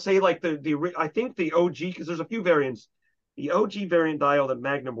fancy, it'll say like the I think the OG, because there's a few variants, the OG variant dial that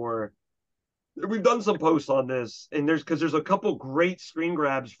Magnum wore. We've done some posts on this, and there's a couple great screen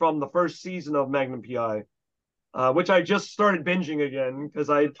grabs from the first season of Magnum PI, which I just started binging again because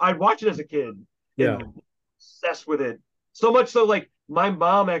I'd watched it as a kid. Yeah. Obsessed with it. So much so, like, my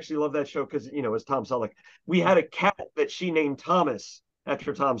mom actually loved that show because, it's Tom Selleck. We had a cat that she named Thomas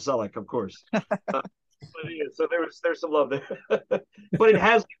after Tom Selleck, of course. So there's some love there. But it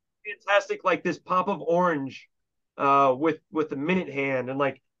has fantastic, like this pop of orange with the minute hand, and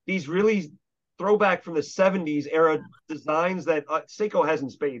like these really throwback from the 70s era designs that Seiko has in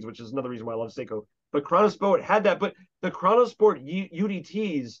spades, which is another reason why I love Seiko. But Chronosport had that. But the Chronosport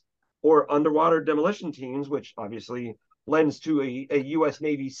UDTs, or underwater demolition teams, which obviously lends to a U.S.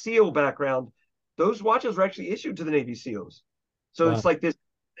 Navy SEAL background, those watches were actually issued to the Navy SEALs. So Wow. it's like this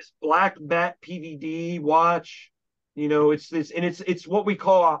black matte PVD watch. It's this, and it's what we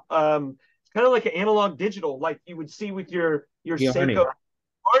call it's kind of like an analog digital, like you would see with your The Seiko Arnie.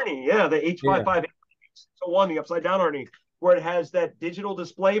 Arnie, yeah, the Yeah. H55 the upside down Arnie, where it has that digital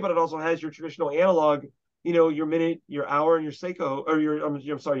display, but it also has your traditional analog, your minute, your hour, and your Seiko, or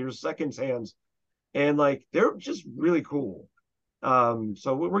I'm sorry, your seconds hands, and like they're just really cool.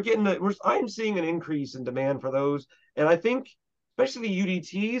 So I'm seeing an increase in demand for those, and I think especially the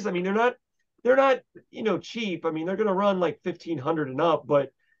UDTs. I mean, they're not cheap. I mean, they're going to run like 1,500 and up,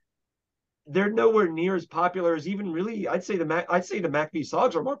 but they're nowhere near as popular as even really. I'd say the MacV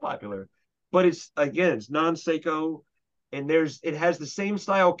Sogs are more popular, but it's non-Seiko, and it has the same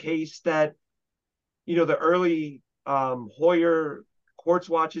style case that the early Hoyer quartz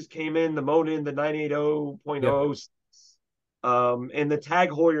watches came in, the Monin, the Yep. 980.0, and the Tag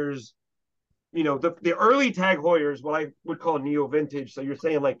Heuers. The early Tag Heuers, what I would call neo vintage. So you're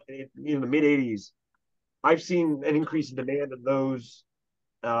saying like the mid 80s. I've seen an increase in demand of those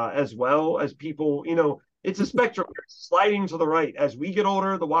as well as people. It's a spectrum. It's sliding to the right as we get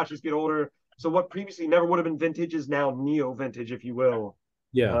older. The watches get older. So what previously never would have been vintage is now neo vintage, if you will.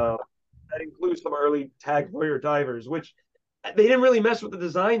 Yeah. Uh, that includes some early Tag Heuer divers, which they didn't really mess with the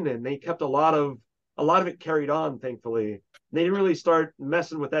design. Then they kept a lot of it carried on. Thankfully, they didn't really start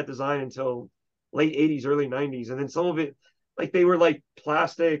messing with that design until late 80s, early 90s, and then some of it, like they were like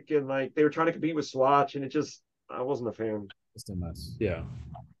plastic, and like they were trying to compete with Swatch, and I wasn't a fan. It's a mess. Yeah.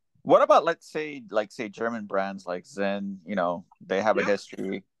 What about, let's say, German brands like Zen? They have a Yeah.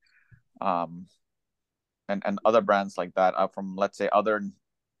 history, um, and other brands like that are from, let's say, other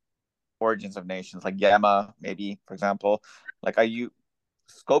origins of nations, like Yamaha, maybe, for example. Like, are you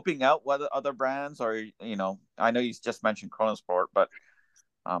scoping out what other brands, or I know you just mentioned Chronosport, but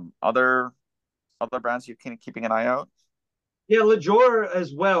other brands you can keeping an eye out? Yeah, Lejour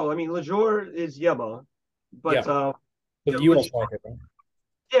as well. I mean, Lejour is Yamaha, Yeah. but For the US market, right?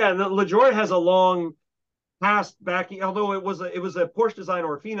 yeah, the Lejour has a long past back. Although it was a Porsche design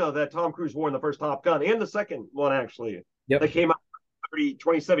Orfino that Tom Cruise wore in the first Top Gun, and the second one actually Yep. that came out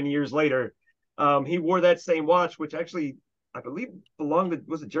 27 years later. He wore that same watch, which actually I believe belonged to,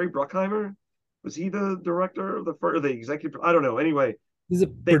 was it Jerry Bruckheimer? Was he the director of the executive? I don't know. Anyway, He's a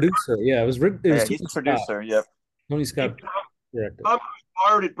producer. Yeah, it was Yeah, Tony he's the Scott. producer. Yep. Tony he, Scott directed. Tom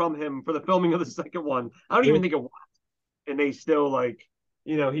borrowed it from him for the filming of the second one. I don't even think it was, and they still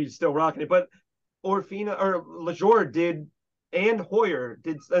he's still rocking it. But Orfina or Lejour did, and Hoyer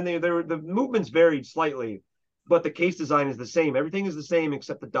did, and the movements varied slightly, but the case design is the same. Everything is the same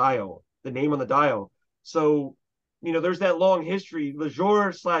except the dial, the name on the dial. So, there's that long history. Lejour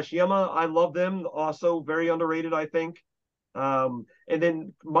 / Yema, I love them. Also very underrated, I think. And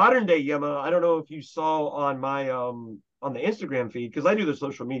then modern day Yema, I don't know if you saw on my on the Instagram feed, because I do the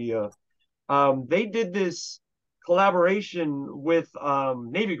social media. They did this collaboration with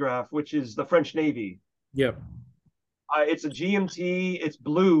Navygraph, which is the French Navy. Yep. It's a GMT. It's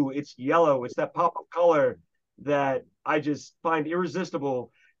blue. It's yellow. It's that pop of color that I just find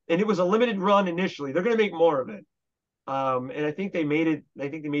irresistible. And it was a limited run initially. They're going to make more of it. And I think they made it. I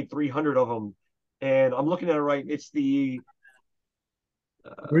think they made 300 of them. And I'm looking at it right. It's the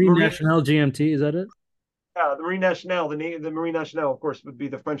Marine Marine. National GMT, is that it? Yeah, the Marine Nationale. The Marine Nationale, of course, would be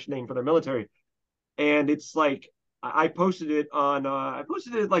the French name for their military. And it's like I posted it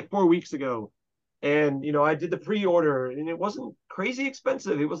like 4 weeks ago, and I did the pre-order, and it wasn't crazy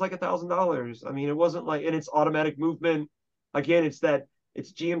expensive. It was like $1,000. I mean, it wasn't like, and it's automatic movement. Again, it's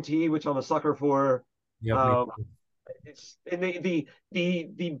GMT, which I'm a sucker for. Yep. Um, it's and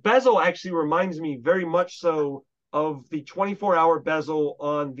the bezel actually reminds me very much so of the 24-hour bezel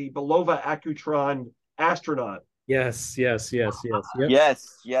on the Belova Accutron Astronaut. Yes, yes, yes, yes. Yep.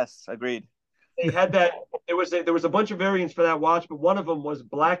 Yes, agreed. They had that. There was a bunch of variants for that watch, but one of them was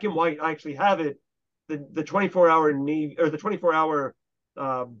black and white. I actually have it. The 24-hour navy, or the 24-hour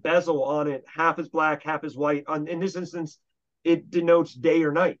bezel on it, half is black, half is white. In this instance, it denotes day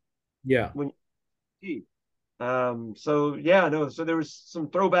or night Yeah. when you see. So yeah, no. So there was some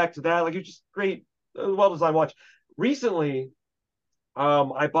throwback to that. Like, it's just great, well designed watch. Recently,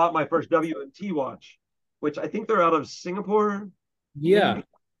 I bought my first WMT watch, which I think they're out of Singapore. Yeah. Maybe.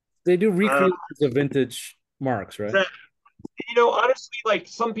 They do recreations of vintage marks, right? Honestly, like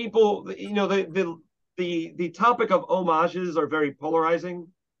some people, the topic of homages are very polarizing.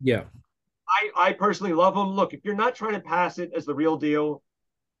 Yeah. I personally love them. Look, if you're not trying to pass it as the real deal,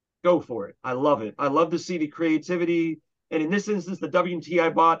 go for it. I love it. I love to see the creativity. And in this instance, the WMT I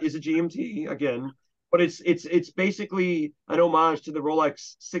bought is a GMT again, but it's basically an homage to the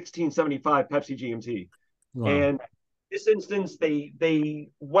Rolex 1675 Pepsi GMT. Wow. And this instance, they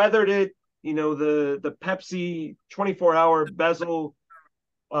weathered it. The Pepsi 24-hour bezel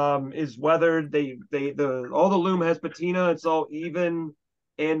is weathered. The all the loom has patina. It's all even.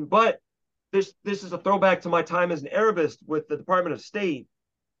 But this is a throwback to my time as an Arabist with the Department of State.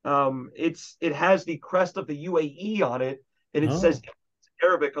 It has the crest of the UAE on it, and it says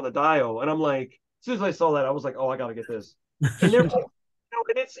Arabic on the dial. And I'm like, as soon as I saw that, I was like, oh, I gotta get this. And they're and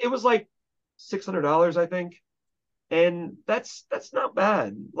it was like $600, I think, and that's not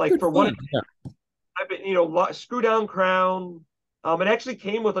bad. Like Good for fun. what I've been, screw down crown. It actually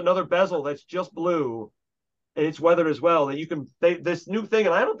came with another bezel that's just blue, and it's weathered as well. That you can this new thing,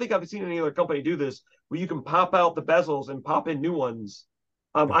 and I don't think I've seen any other company do this, where you can pop out the bezels and pop in new ones.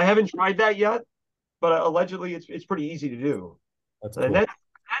 I haven't tried that yet, but allegedly it's pretty easy to do. That's And cool.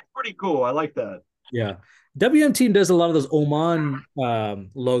 that's pretty cool. I like that. Yeah. WMT does a lot of those Oman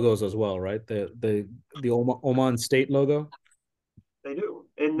logos as well, right? The Oman state logo. They do,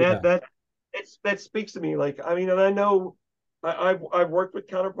 and Yeah. that speaks to me. Like, I mean, and I know I've worked with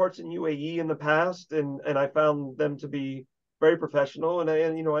counterparts in UAE in the past, and I found them to be very professional, and I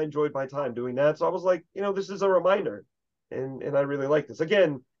enjoyed my time doing that. So I was like, this is a reminder, and I really like this.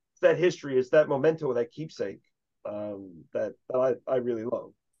 Again, it's that history, it's that memento, that keepsake, that I really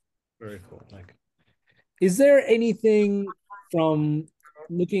love. Very cool. Like, is there anything from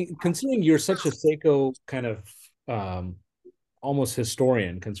considering you're such a Seiko kind of almost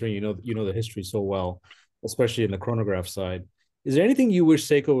historian, considering you know the history so well, especially in the chronograph side. Is there anything you wish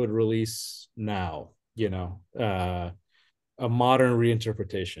Seiko would release now? A modern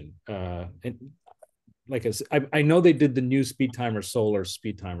reinterpretation. And like I know they did the new speed timers, solar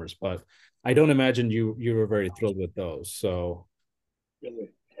speed timers, but I don't imagine you were very thrilled with those. So,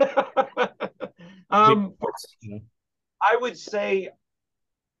 um, you know? I would say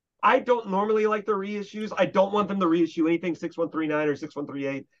I don't normally like the reissues. I don't want them to reissue anything 6139 or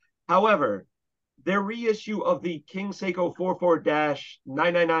 6138. However, their reissue of the King Seiko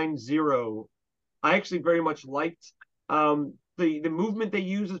 44-9990, I actually very much liked. The movement they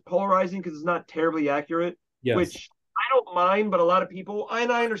use is polarizing because it's not terribly accurate, Yes. which I don't mind, but a lot of people,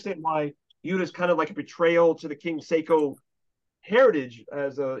 and I understand why, view it as kind of like a betrayal to the King Seiko heritage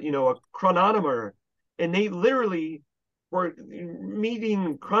as a chronometer, and they literally were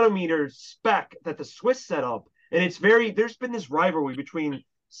meeting chronometer spec that the Swiss set up, and there's been this rivalry between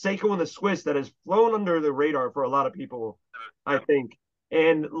Seiko and the Swiss that has flown under the radar for a lot of people, I think.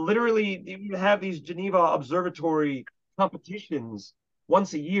 And literally, you have these Geneva Observatory competitions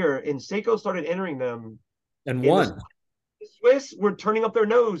once a year, and Seiko started entering them. And won. The Swiss were turning up their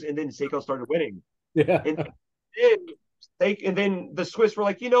nose, and then Seiko started winning. Yeah. And then the Swiss were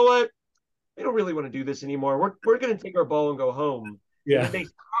like, you know what? We don't really want to do this anymore. We're going to take our ball and go home. Yeah. And then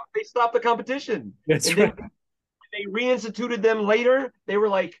they stopped the competition. That's and right. Then they reinstituted them later. They were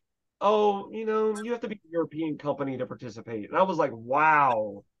like, oh, you have to be a European company to participate. And I was like,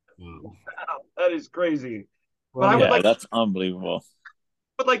 wow, that is crazy. Well, but that's unbelievable.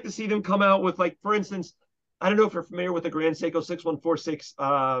 I would like to see them come out with, like, for instance, I don't know if you're familiar with the Grand Seiko 6146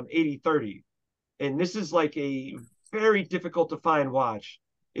 8030. And this is like a very difficult to find watch.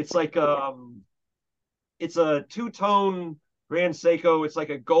 It's like it's a two-tone Grand Seiko. It's like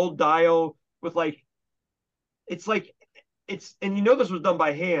a gold dial with and this was done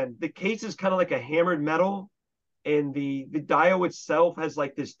by hand. The case is kind of like a hammered metal, and the dial itself has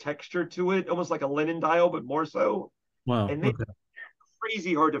like this texture to it, almost like a linen dial, but more so. Wow. And they're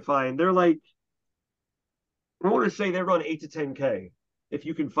crazy hard to find. They're like, I want to say they run 8 to 10K if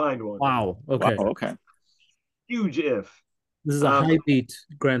you can find one. Wow. Okay. Wow, okay. Huge if. This is a high beat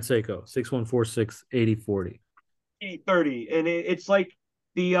Grand Seiko 6146 8040. 8030, and it's like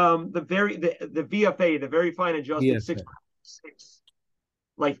the VFA, the very fine adjusted 6,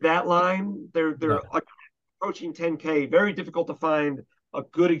 like that line. They're approaching 10K. Very difficult to find a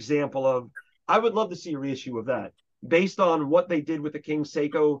good example of. I would love to see a reissue of that based on what they did with the King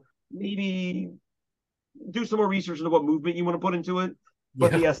Seiko. Maybe do some more research into what movement you want to put into it,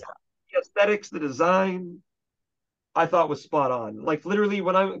 but the aesthetics, the design, I thought was spot on. Like literally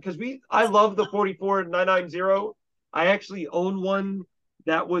I love the 44990. I actually own one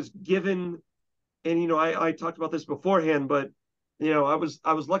that was given, and I talked about this beforehand, but I was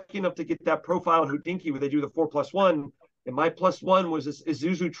lucky enough to get that profile in Houdinki where they do the 4+1. and my plus one was this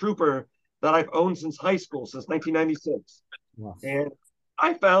Isuzu Trooper that I've owned since high school, since 1996. Wow. And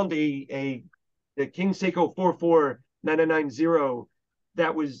I found a King Seiko 44990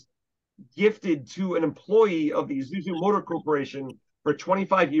 that was gifted to an employee of the Isuzu Motor Corporation for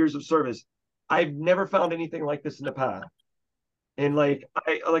 25 years of service. I've never found anything like this in the past. And like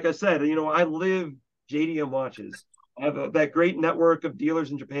I said, I live JDM watches. I have that great network of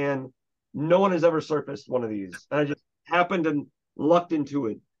dealers in Japan. No one has ever surfaced one of these. And I just happened and lucked into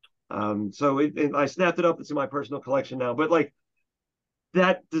it. So I snapped it up. It's in my personal collection now. But like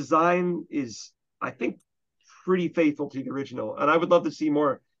that design is, I think, pretty faithful to the original. And I would love to see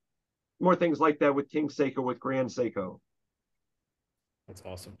more things like that with King Seiko, with Grand Seiko. That's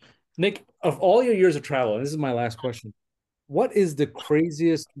awesome. Nick, of all your years of travel, and this is my last question, what is the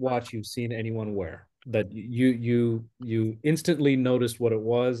craziest watch you've seen anyone wear that you instantly noticed what it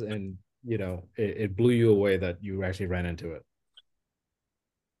was, and it blew you away that you actually ran into it?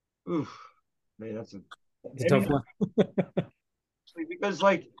 Oof, man, that's a tough one. Because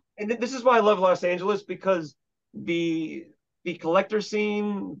and this is why I love Los Angeles, because the collector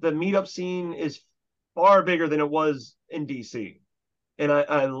scene, the meetup scene is far bigger than it was in DC. And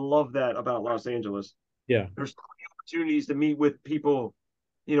I love that about Los Angeles. Yeah. There's so many opportunities to meet with people,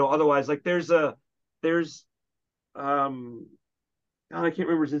 otherwise. Like there's God, I can't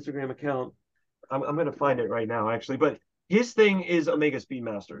remember his Instagram account. I'm gonna find it right now, actually. But his thing is Omega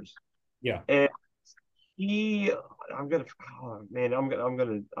Speedmasters. Yeah. And I'm gonna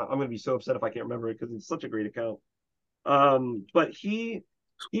be so upset if I can't remember it, because it's such a great account. But he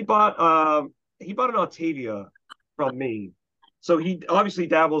bought an Octavia from me. So he obviously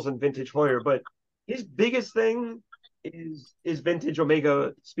dabbles in vintage Hoyer, but his biggest thing is vintage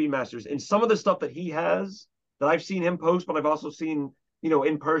Omega Speedmasters. And some of the stuff that he has that I've seen him post, but I've also seen,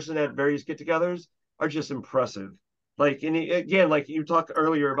 in person at various get-togethers, are just impressive. Like, and again, like you talked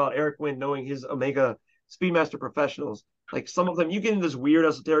earlier about Eric Wynn knowing his Omega Speedmaster professionals. Like some of them, you get into this weird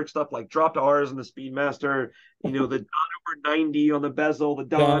esoteric stuff like dropped R's in the Speedmaster, the Don over 90 on the bezel, the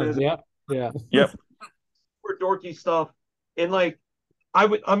Don is yep. super dorky stuff. And like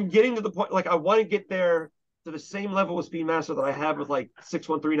I'm getting to the point, like I want to get there to the same level of Speedmaster that I have with like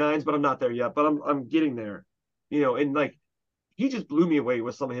 6139s, but I'm not there yet. But I'm getting there, and like he just blew me away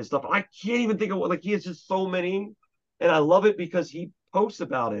with some of his stuff. I can't even think of what, like, he has just so many, and I love it because he posts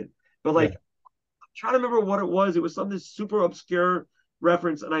about it. But like, I'm trying to remember what it was. It was some this super obscure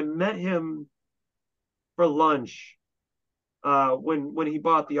reference, and I met him for lunch when he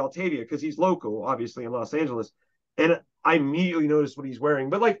bought the Altavia, because he's local, obviously, in Los Angeles, and I immediately noticed what he's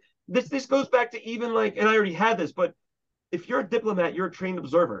wearing. But like this goes back to even like, and I already had this, but if you're a diplomat, you're a trained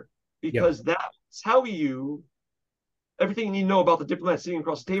observer, because that's how everything you need to know about the diplomat sitting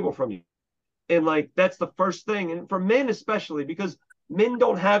across the table from you. And like that's the first thing. And for men especially, because men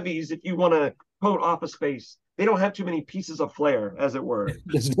don't have these, if you want to quote Office Space, they don't have too many pieces of flair, as it were.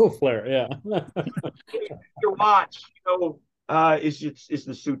 There's no flair, yeah. Your watch, is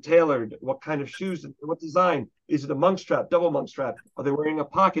the suit tailored? What kind of shoes? What design? Is it a monk strap, double monk strap? Are they wearing a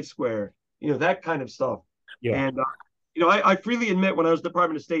pocket square? That kind of stuff. Yeah. And I freely admit, when I was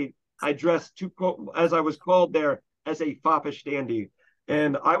Department of State, I dressed as I was called there, as a foppish dandy,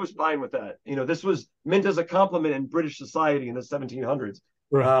 and I was fine with that. This was meant as a compliment in British society in the 1700s.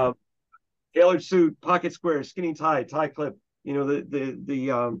 Right. Tailored suit, pocket square, skinny tie clip.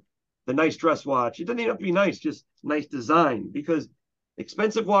 The nice dress watch. It doesn't even have to be nice, just nice design, because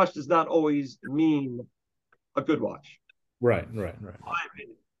expensive watch does not always mean a good watch. Right. But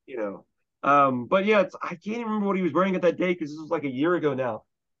yeah, I can't even remember what he was wearing at that day, because this was like a year ago now.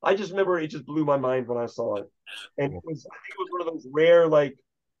 I just remember it just blew my mind when I saw it. And I think it was one of those rare, like,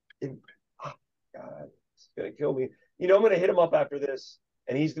 oh God, it's going to kill me. I'm going to hit him up after this,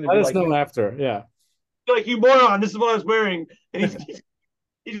 and he's going to let us know after. Yeah. Like, you moron, this is what I was wearing. And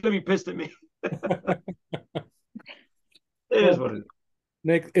he's going to be pissed at me. It is what it is.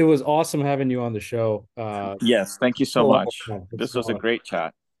 Nick, it was awesome having you on the show. Yes, thank you so much. This was a great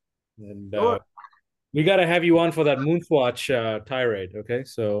chat. And we got to have you on for that Moonswatch tirade, okay?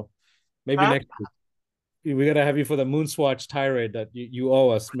 So maybe next week. We got to have you for the Moonswatch tirade that you owe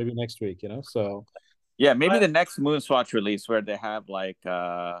us maybe next week, so. Yeah, maybe the next Moonswatch release where they have like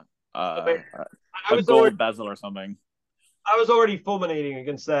a gold bezel or something. I was already fulminating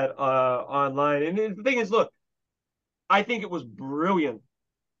against that online. And the thing is, look, I think it was brilliant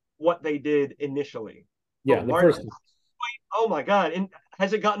what they did initially. Yeah, the first one. Oh my God. And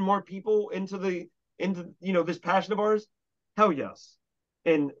has it gotten more people into this passion of ours? Hell yes.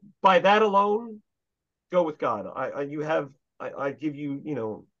 And by that alone, go with God. I give you,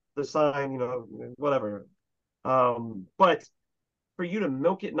 the sign, whatever. But for you to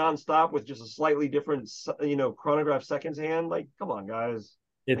milk it nonstop with just a slightly different, chronograph seconds hand, like, come on, guys.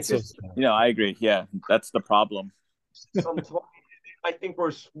 It's Like so this, smart. I agree. Yeah, that's the problem. some I think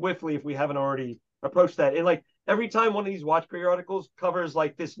we're swiftly, if we haven't already approached that. And like every time one of these watch periodicals covers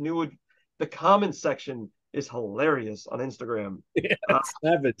like this new, the comments section is hilarious on Instagram. Yeah,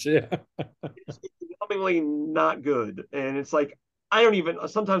 savage. Yeah. It's becomingly not good. And it's like, I don't even,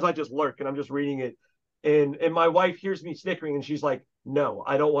 sometimes I just lurk and I'm just reading it. And my wife hears me snickering and she's like, no,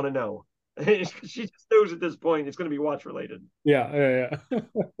 I don't want to know. She just knows at this point it's going to be watch related. Yeah.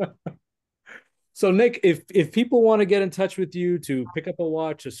 So Nick, if people want to get in touch with you to pick up a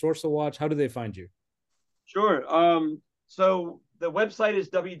watch, to source a watch, how do they find you? Sure. So the website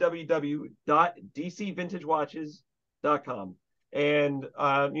is www.dcvintagewatches.com. And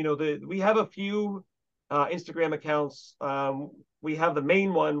we have a few Instagram accounts. We have the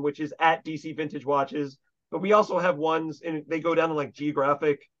main one, which is at DC Vintage Watches, but we also have ones, and they go down to like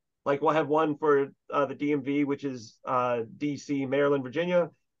geographic. Like we'll have one for the DMV, which is DC, Maryland,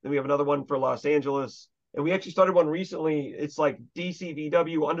 Virginia. Then we have another one for Los Angeles, and we actually started one recently. It's like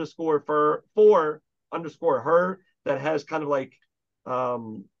DCVW underscore for underscore her, that has kind of like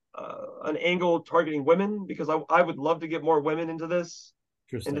an angle targeting women, because I would love to get more women into this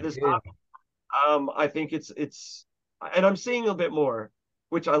topic. I think it's and I'm seeing a bit more,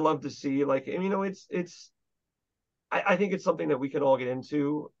 which I love to see. Like, and, I think it's something that we can all get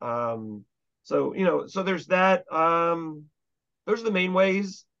into. So there's that. Those are the main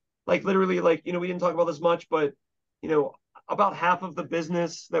ways. Like literally, like, we didn't talk about this much, but about half of the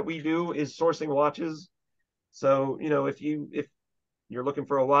business that we do is sourcing watches. So, if you're looking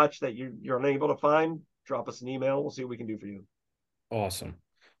for a watch that you're unable to find, drop us an email. We'll see what we can do for you. Awesome.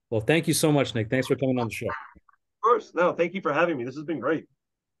 Well, thank you so much, Nick. Thanks for coming on the show. Of course. No, thank you for having me. This has been great.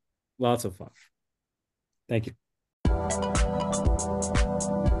 Lots of fun. Thank you.